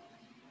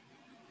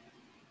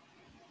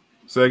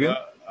 Say again?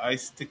 I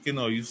sticking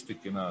or you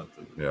sticking out?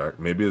 Yeah,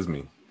 maybe it's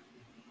me.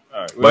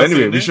 All right. But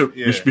anyway, we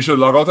should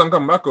log out and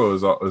come back, or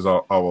is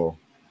our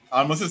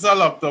almost it's a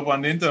laptop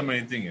and the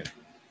internet thing it.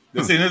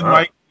 The same as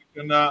mic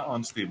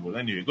unstable.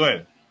 Anyway, go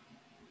ahead.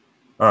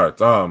 All right.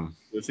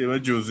 The same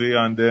with Jose,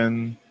 and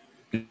then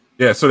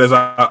yeah. So there's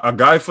a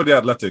guy for the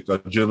Athletic, a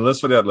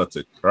journalist for the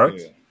Athletic, right?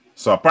 Yeah.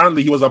 So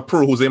apparently he was a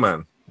pro Jose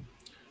man.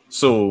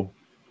 So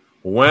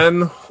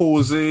when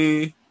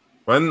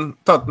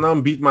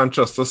Tottenham beat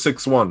Manchester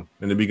 6-1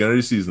 in the beginning of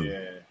the season,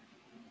 yeah.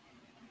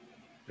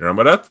 You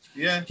remember that?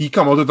 Yeah. He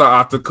come out with an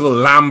article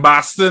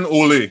lambasting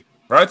Ole,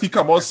 right? He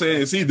come out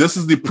saying, "See, this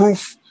is the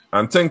proof."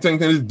 And think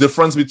the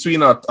difference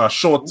between a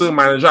short-term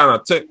manager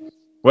and a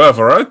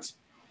whatever, right?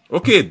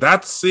 Okay,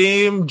 that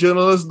same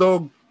journalist,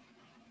 dog.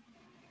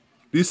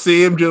 The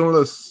same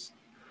journalist.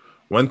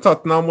 When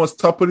Tottenham was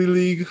top of the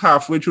league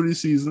halfway through the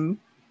season,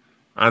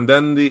 and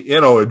then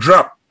it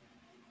dropped.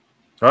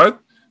 Right?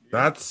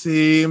 That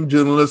same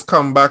journalist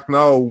come back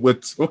now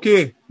with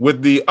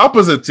the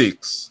opposite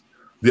takes.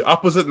 The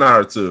opposite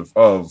narrative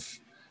of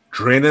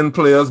draining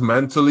players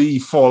mentally,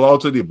 fall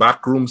out of the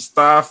backroom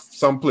staff.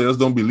 Some players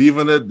don't believe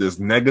in it. There's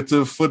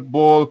negative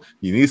football.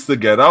 He needs to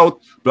get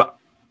out.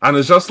 And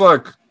it's just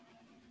like,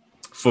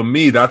 for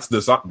me, that's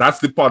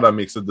the part that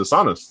makes it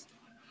dishonest.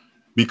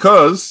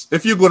 Because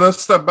if you're going to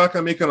step back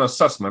and make an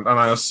assessment, and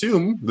I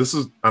assume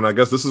I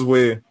guess this is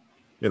where,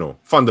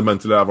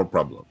 fundamentally I have a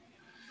problem.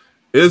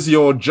 Is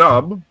your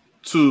job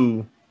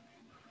to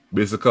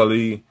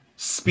basically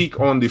speak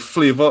on the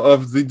flavor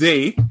of the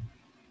day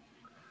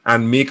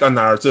and make a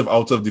narrative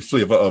out of the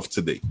flavor of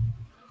today?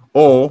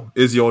 Or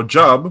is your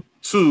job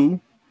to,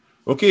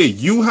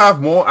 you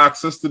have more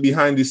access to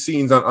behind the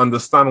scenes and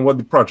understand what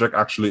the project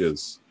actually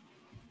is?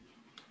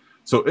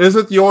 So is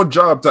it your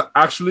job to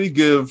actually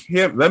give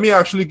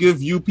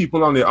you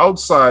people on the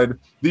outside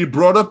the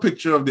broader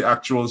picture of the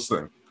actual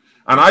thing?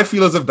 And I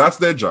feel as if that's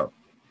their job.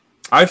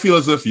 I feel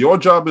as if your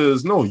job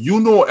is, no, you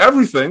know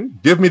everything,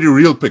 give me the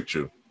real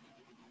picture,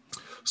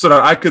 so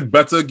that I could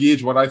better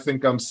gauge what I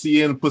think I'm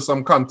seeing, put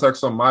some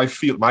context on my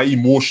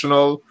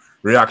emotional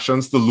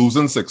reactions to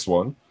losing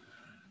 6-1.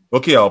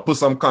 Okay, I'll put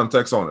some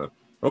context on it.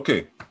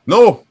 Okay.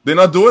 No, they're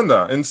not doing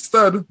that.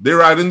 Instead, they're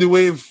riding the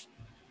wave.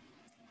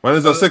 When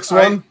is a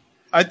 6-1?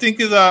 I think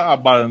it's a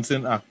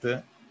balancing act.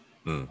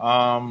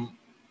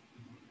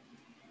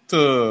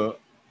 To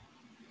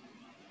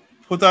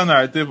put a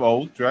narrative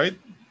out, right?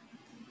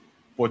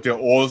 But you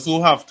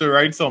also have to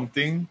write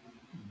something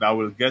that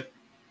will get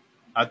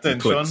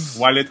attention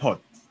while it's hot.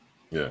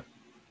 Yeah.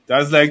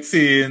 That's like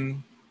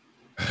saying,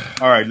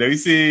 all right, let me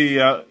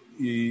say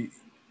you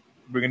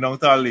bring it down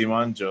to a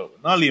layman job.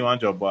 Not a layman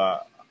job,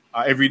 but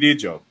an everyday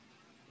job.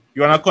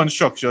 You're on a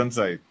construction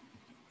site.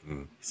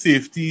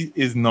 Safety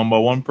is number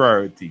one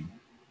priority.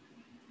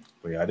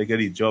 But you have to get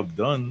the job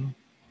done.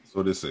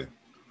 So they say.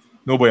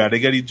 No, but you have to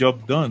get the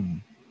job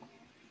done.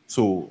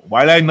 So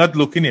while I'm not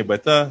looking, you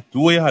better do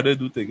what you had to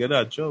do to get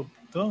that job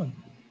done.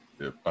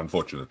 Yeah,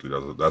 unfortunately,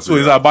 that's so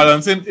it's a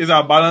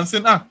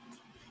balancing act.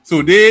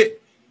 So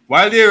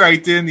while they're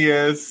writing,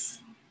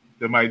 yes,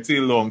 they might say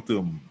long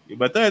term. You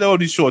better head out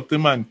the short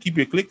term and keep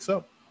your clicks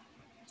up.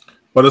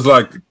 But it's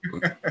like,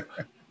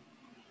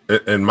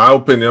 in my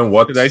opinion,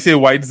 did I say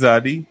white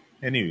zaddy?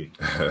 Anyway.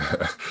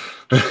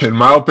 In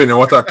my opinion,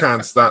 what I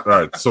can't stand,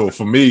 right? So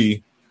for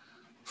me,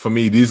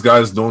 these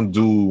guys don't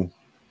do,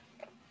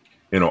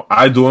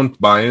 I don't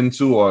buy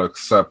into or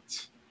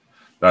accept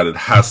that it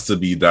has to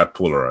be that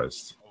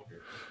polarized. Okay.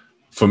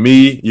 For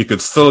me, you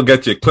could still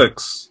get your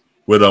clicks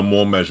with a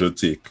more measured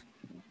take.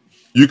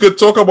 You could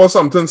talk about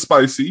something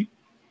spicy.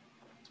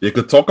 You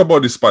could talk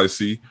about the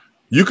spicy.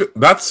 You could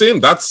that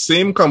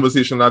same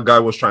conversation that guy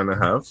was trying to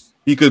have.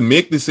 he could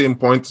make the same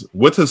point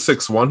with his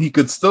 6-1. He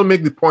could still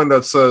make the point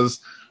that says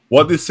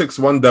what the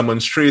 6-1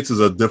 demonstrates is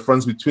a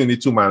difference between the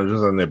two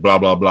managers and they blah,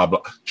 blah, blah,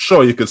 blah.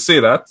 Sure, you could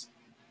say that.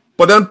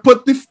 But then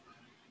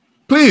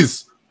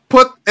please,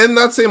 put in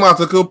that same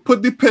article,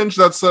 put the pinch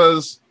that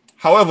says,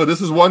 however,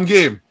 this is one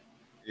game.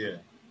 Yeah.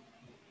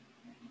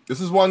 This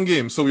is one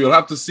game. So we'll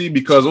have to see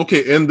because,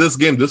 okay, in this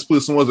game, this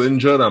person was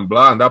injured and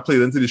blah, and that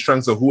played into the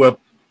strengths of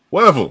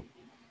whoever.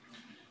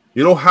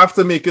 You don't have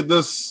to make it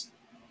this.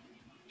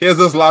 Here's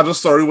this larger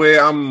story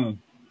where I'm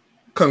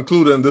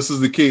concluding this is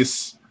the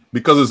case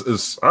because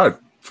it's all right.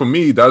 For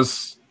me,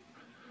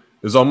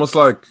 it's almost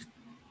like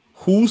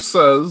who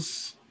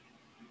says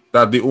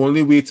that the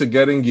only way to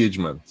get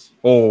engagement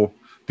or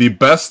the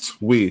best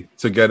way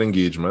to get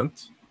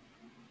engagement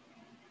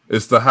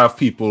is to have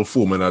people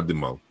foaming at the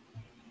mouth.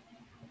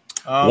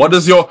 What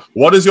is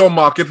your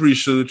market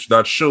research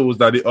that shows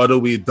that the other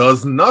way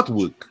does not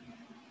work?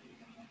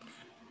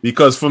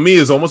 Because for me,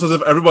 it's almost as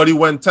if everybody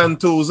went 10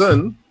 toes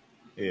in.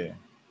 Yeah.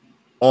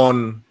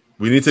 On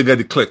we need to get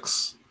the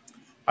clicks.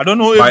 I don't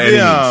know if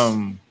they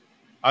I'm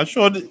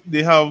sure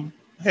they have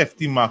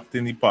hefty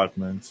marketing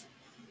departments,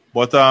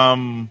 but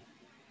I'll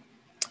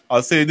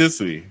say it this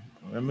way.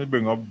 Let me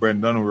bring up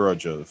Brendan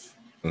Rodgers.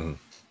 Mm-hmm.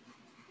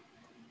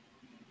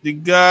 The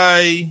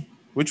guy,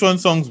 which one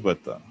songs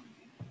better?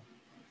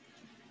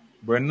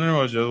 Brendan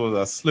Rodgers was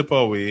a slip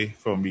away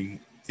from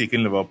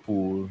taking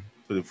Liverpool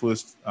to the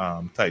first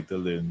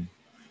title in,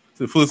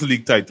 to the first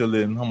league title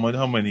in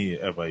how many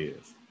ever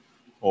years?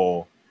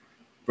 Or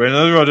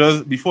Brendan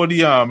Rodgers before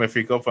the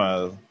FA Cup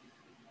final,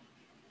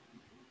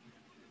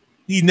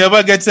 he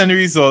never gets any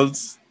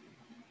results.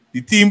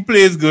 The team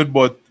plays good,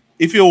 but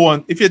if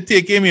you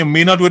take him, you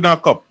may not win a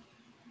cup.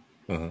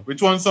 Mm-hmm.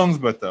 Which one sounds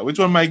better? Which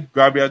one might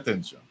grab your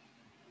attention?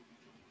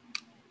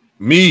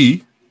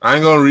 Me, I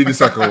ain't gonna read the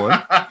second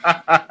one.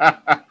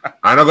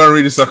 I'm not gonna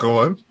read the second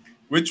one.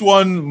 Which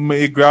one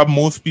may grab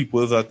most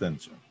people's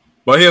attention?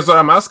 But here's what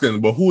I'm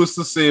asking. But who is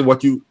to say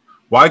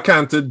why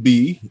can't it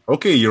be?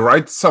 Okay, you're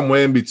right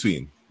somewhere in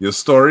between. Your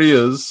story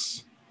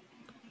is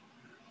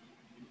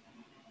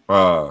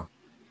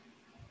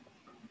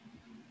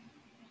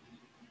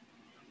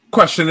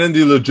questioning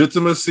the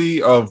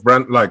legitimacy of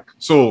brand. Like,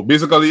 so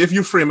basically, if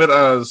you frame it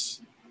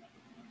as,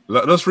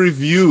 let us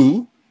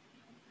review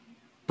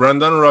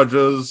Brendan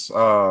Rodgers'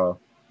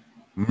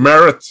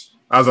 merit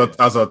as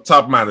a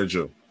top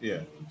manager.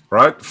 Yeah.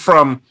 Right?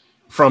 From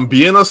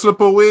being a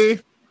slip away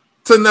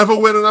to never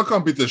winning a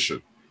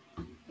competition.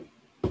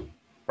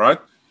 Right?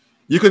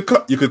 You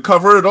could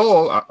cover it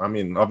all. I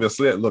mean,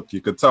 obviously, look, you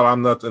could tell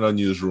I'm not in a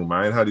newsroom.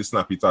 I ain't had the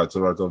snappy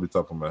title right off the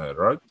top of my head,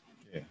 right?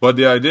 Yeah. But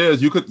the idea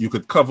is you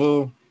could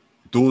cover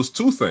those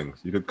two things.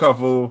 You could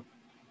cover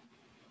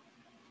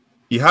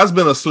he has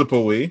been a slip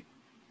away,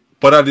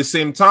 but at the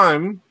same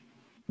time,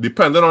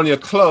 depending on your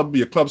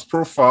club's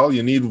profile,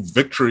 you need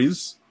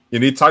victories, you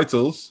need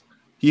titles.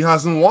 He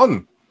hasn't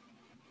won.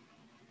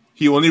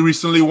 He only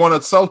recently won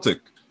at Celtic,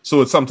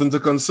 so it's something to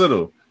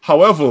consider.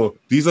 However,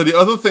 these are the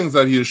other things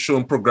that he has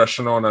shown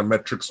progression on and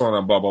metrics on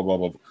and blah, blah, blah,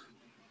 blah.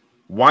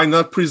 Why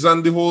not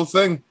present the whole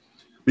thing?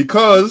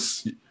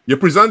 Because you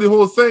present the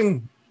whole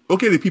thing.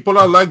 Okay, the people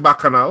that like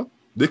Bacchanal,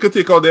 they could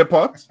take out their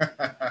part.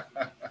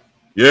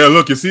 Yeah,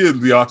 look, you see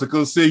the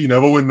articles say you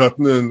never win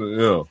nothing and,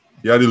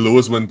 you had the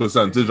lowest win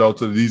percentage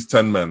out of these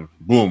 10 men.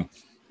 Boom.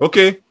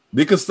 Okay,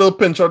 they can still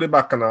pinch out the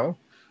Bacchanal.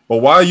 But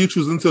why are you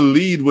choosing to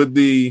lead with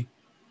he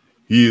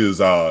is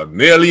a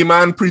nearly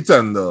man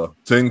pretender.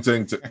 Ting,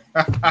 ting, ting.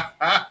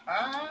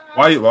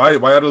 Why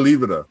are to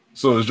lead with her?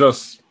 So it's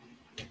just,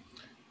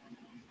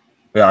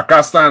 I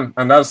can't stand.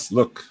 And that's,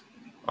 look,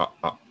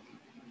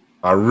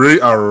 I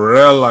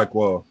really like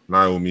what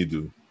Naomi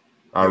do.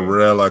 I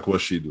really like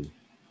what she do.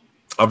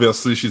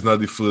 Obviously, she's not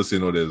the first.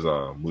 There's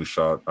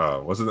Marshawn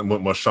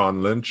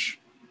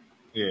Lynch.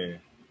 Yeah.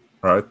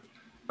 Right.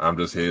 I'm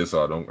just here,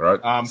 so I don't. Right.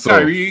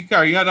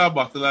 Kyrie had a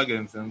battle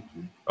against him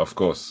too. Of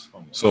course.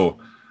 So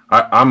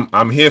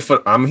I'm here for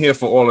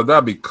all of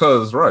that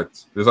because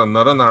there's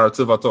another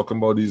narrative I'm talking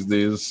about these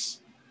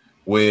days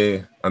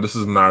where, and this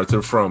is a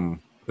narrative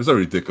it's a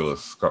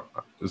ridiculous.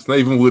 It's not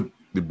even with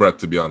the breath,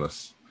 to be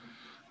honest.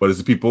 But it's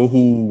the people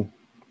who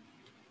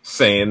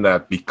saying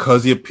that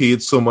because you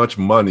paid so much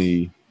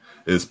money,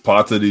 it's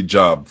part of the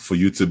job for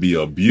you to be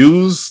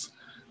abused,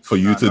 for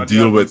you to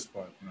deal with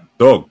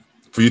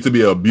for you to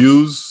be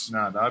abused.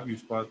 Nah, the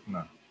abuse part,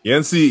 nah. You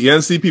ain't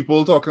see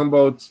people talking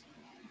about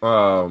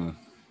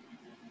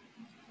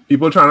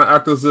people trying to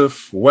act as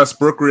if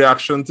Westbrook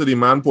reaction to the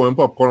man pouring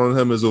popcorn on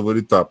him is over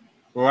the top.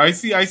 Well, I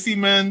see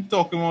men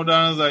talking about that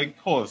and I was like,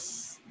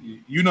 horse,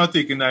 you're not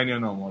taking that in your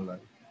normal life.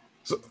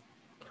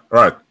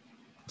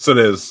 So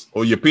there's,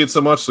 you paid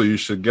so much, so you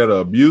should get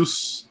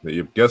abuse.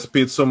 You get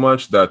paid so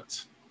much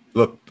that,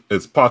 look,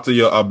 it's part of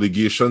your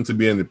obligation to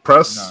be in the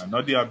press. Nah,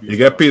 not the abuse.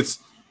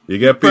 You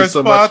get paid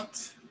so part,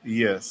 much.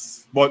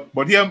 Yes. But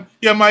here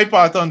my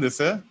part on this,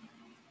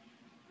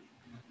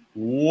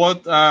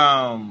 What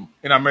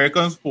in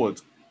American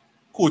sports,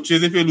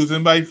 coaches, if you're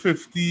losing by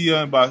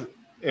 50 but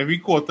every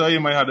quarter you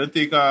might have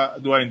to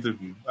do an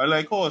interview. I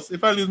like horse.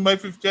 If I lose my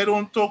 50, I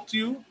don't talk to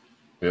you.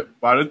 Yeah.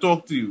 But I don't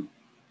talk to you.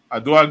 I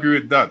don't agree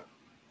with that.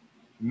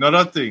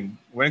 Another thing,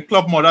 when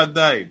Club Mother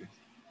died,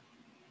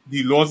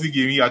 the laws he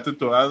gave me had to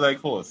talk. I was like,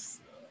 horse,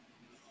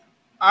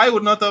 I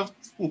would not have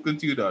spoken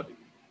to you that day.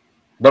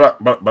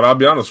 But I'll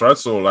be honest, right?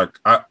 So like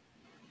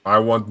I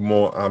want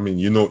more. I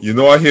mean,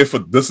 I'm here for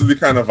this is the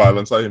kind of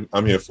violence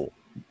I'm here for.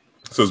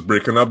 So it's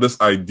breaking up this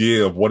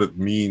idea of what it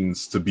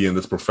means to be in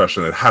this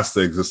profession. It has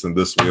to exist in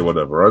this way,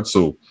 whatever, right?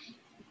 So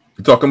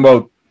you're talking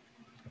about,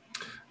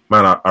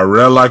 man, I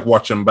really like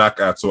watching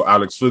back at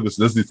Alex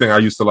Ferguson. This is the thing I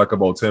used to like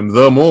about him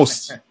the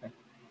most.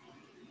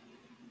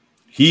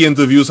 He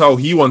interviews how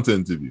he wants to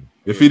interview.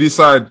 If he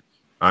decide,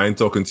 I ain't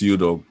talking to you,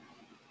 dog.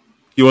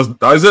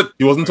 That is it.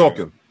 He wasn't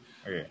talking.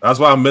 Okay. That's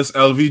why I miss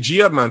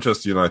LVG at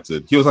Manchester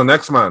United. He was the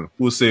next man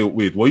who would say,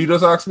 wait, what you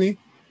just asked me?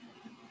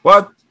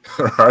 What?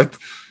 Right?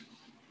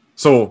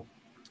 So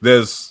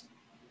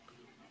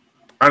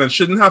and it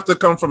shouldn't have to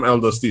come from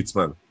elder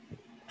statesmen.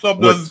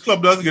 Club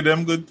does get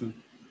them good too.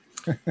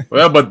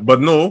 Well, but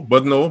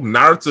no,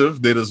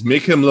 narrative, they just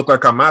make him look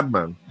like a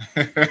madman.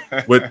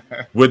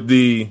 with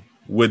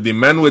the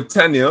men with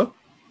tenure,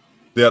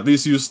 they at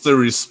least used to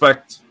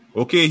respect,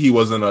 okay, he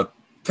was in a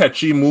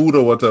tetchy mood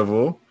or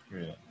whatever,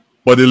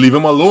 but they leave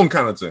him alone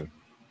kind of thing.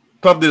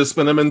 Club did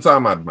spin him into a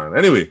madman.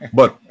 Anyway,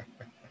 but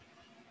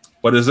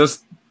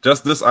it's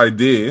just this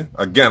idea,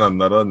 again,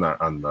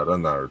 another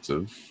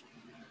narrative,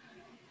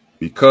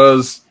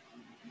 because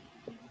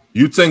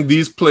you think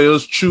these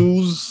players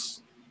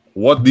choose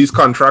what these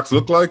contracts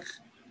look like?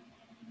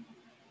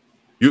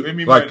 What do you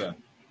mean by that?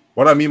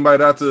 What I mean by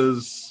that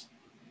is,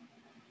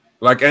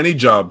 like any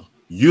job,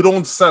 you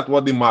don't set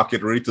what the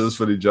market rate is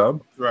for the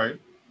job. Right.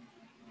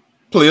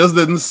 Players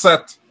didn't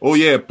set,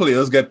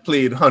 players get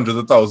paid hundreds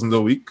of thousands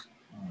a week.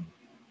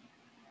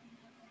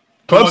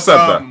 Club said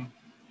that.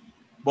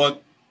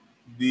 But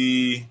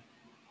the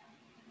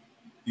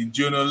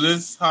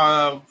journalists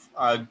have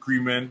an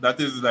agreement that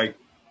is like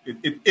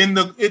it in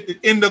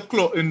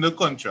the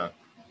contract.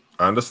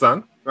 I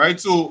understand. Right?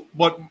 So,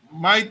 but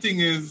my thing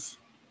is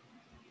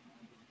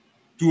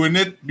doing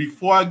it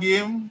before a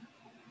game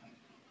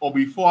or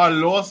before a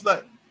loss.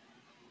 Like,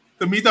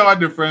 to me, that's a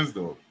difference,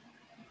 though.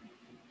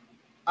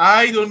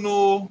 I don't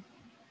know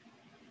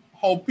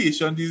how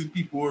patient these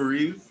people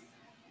is.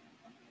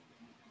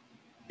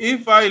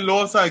 If I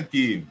lost a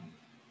game,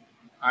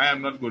 I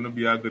am not going to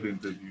be a good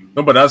interview.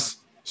 No, but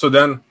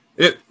then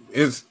it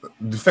is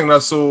the thing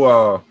that's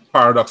so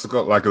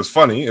paradoxical, like it's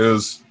funny,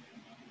 is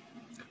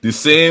the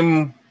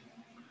same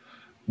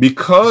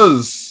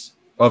because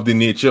of the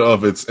nature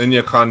of it's in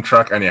your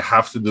contract and you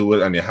have to do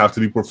it and you have to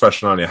be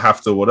professional and you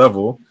have to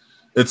whatever.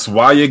 It's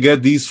why you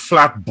get these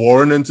flat,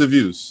 boring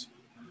interviews.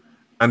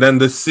 And then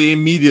the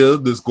same media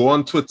just go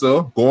on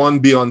Twitter, go on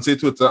Beyonce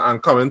Twitter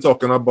and come in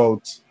talking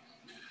about,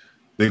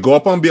 they go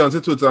up on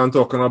Beyonce Twitter and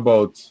talking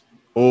about,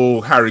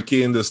 oh, Harry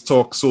Kane, this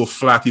talk so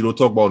flat, he don't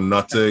talk about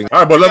nothing.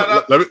 All right,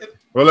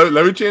 but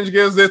let me change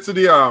gears there to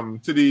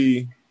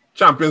the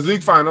Champions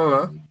League final,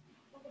 huh?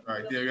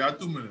 Right, there you are,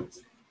 2 minutes.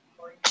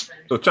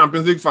 So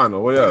Champions League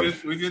final, what you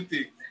have? What do you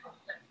think?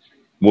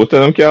 Both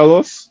of them,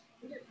 Carlos?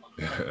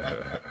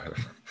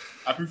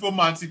 I prefer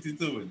Man City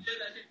to win.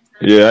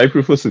 Yeah, I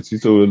prefer City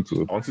to win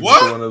too. I want City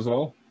What? to win as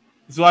well.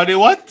 So are they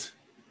what?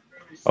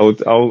 I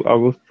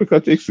would pick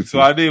a take City. So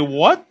are they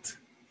what?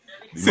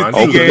 Man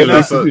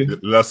City City,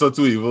 getting lesser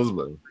two evils,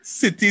 man.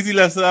 City's the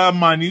lesser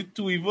Man U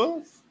 2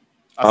 evils?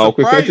 I'll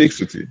quicker take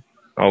City.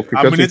 A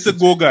minute to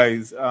go,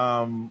 guys.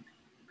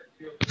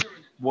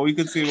 What we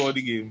could say about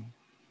the game?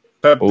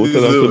 Pep Both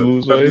of them could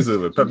lose, right?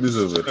 deserve it.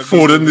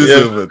 Foden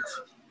deserve it.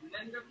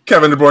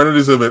 Kevin De Bruyne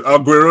deserve it.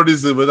 Aguero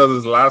deserve it as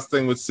his last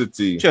thing with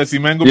City. Chelsea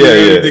man go be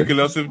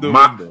ridiculous if they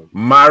win though.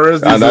 Mahrez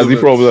deserve And that's the it.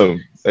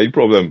 problem. That's the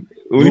problem.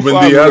 Only Ruben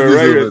for Diaz Aguero,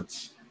 deserve right?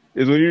 it.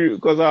 It's when you,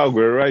 because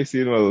Aguero, right,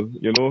 saying, well,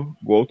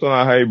 go out on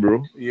a high,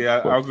 bro.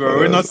 Yeah,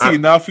 we're not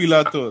seeing that feel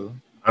at all.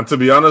 And to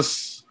be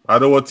honest, I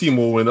don't want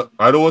Timo winner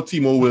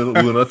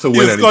to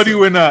win He's got the anything.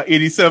 winner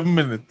 87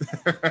 minutes.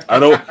 I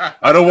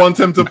don't want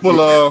him to pull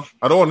a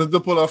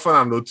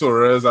Fernando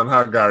Torres and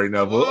have Gary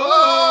Neville.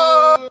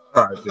 Oh!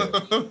 Right there.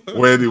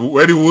 Where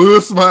the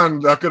worst man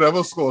that could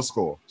ever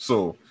score.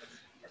 So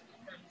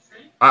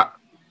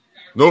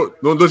no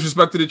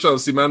disrespect to the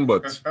Chelsea man,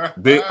 but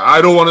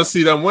I don't want to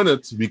see them win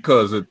it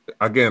because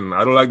I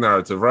don't like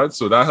narrative, right?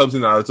 So that helps the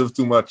narrative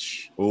too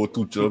much. Oh,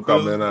 Tuchel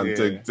come in and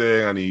take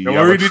thing and he You want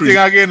to read the thing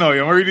again now?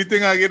 You want to read the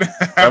thing again?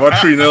 have a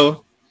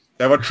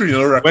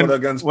 3-0 record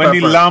against when Pep.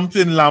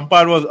 the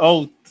Lampard was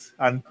out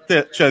and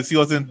Chelsea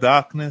was in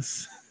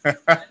darkness. We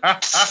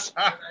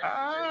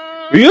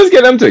just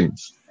get them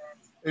things.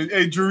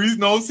 Hey, Jury's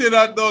now say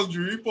that though.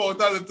 Jury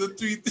put out a little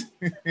tweet.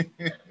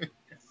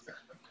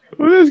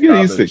 We just get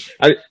these things.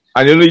 And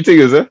you know the thing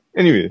is,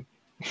 anyway.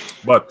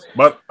 But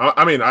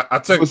I mean I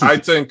think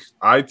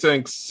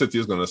City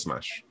is gonna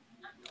smash.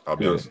 I'll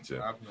be honest with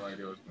you. I have no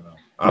idea what's going on.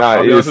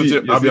 I'll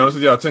be honest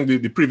with you. I think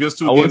the previous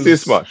two I games. wouldn't say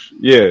smash.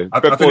 Yeah. I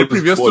think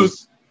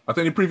I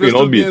think the previous Paying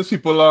two out beat. games,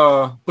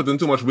 people putting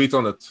too much weight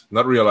on it,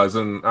 not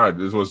realizing, all right,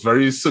 it was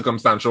very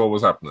circumstantial what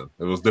was happening.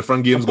 It was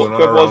different games going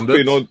on around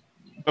it.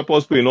 Pep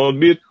was playing out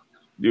bit.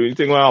 The only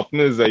thing what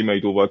happened is that he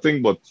might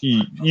overthink, but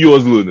he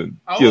was learning.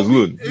 He was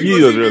learning.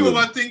 He was really learning.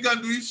 Overthink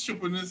and do his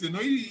stupidness, you know,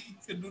 he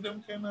can do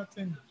them kind of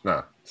thing.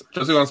 Nah,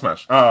 Chelsea gonna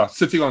smash.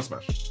 City gonna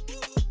smash.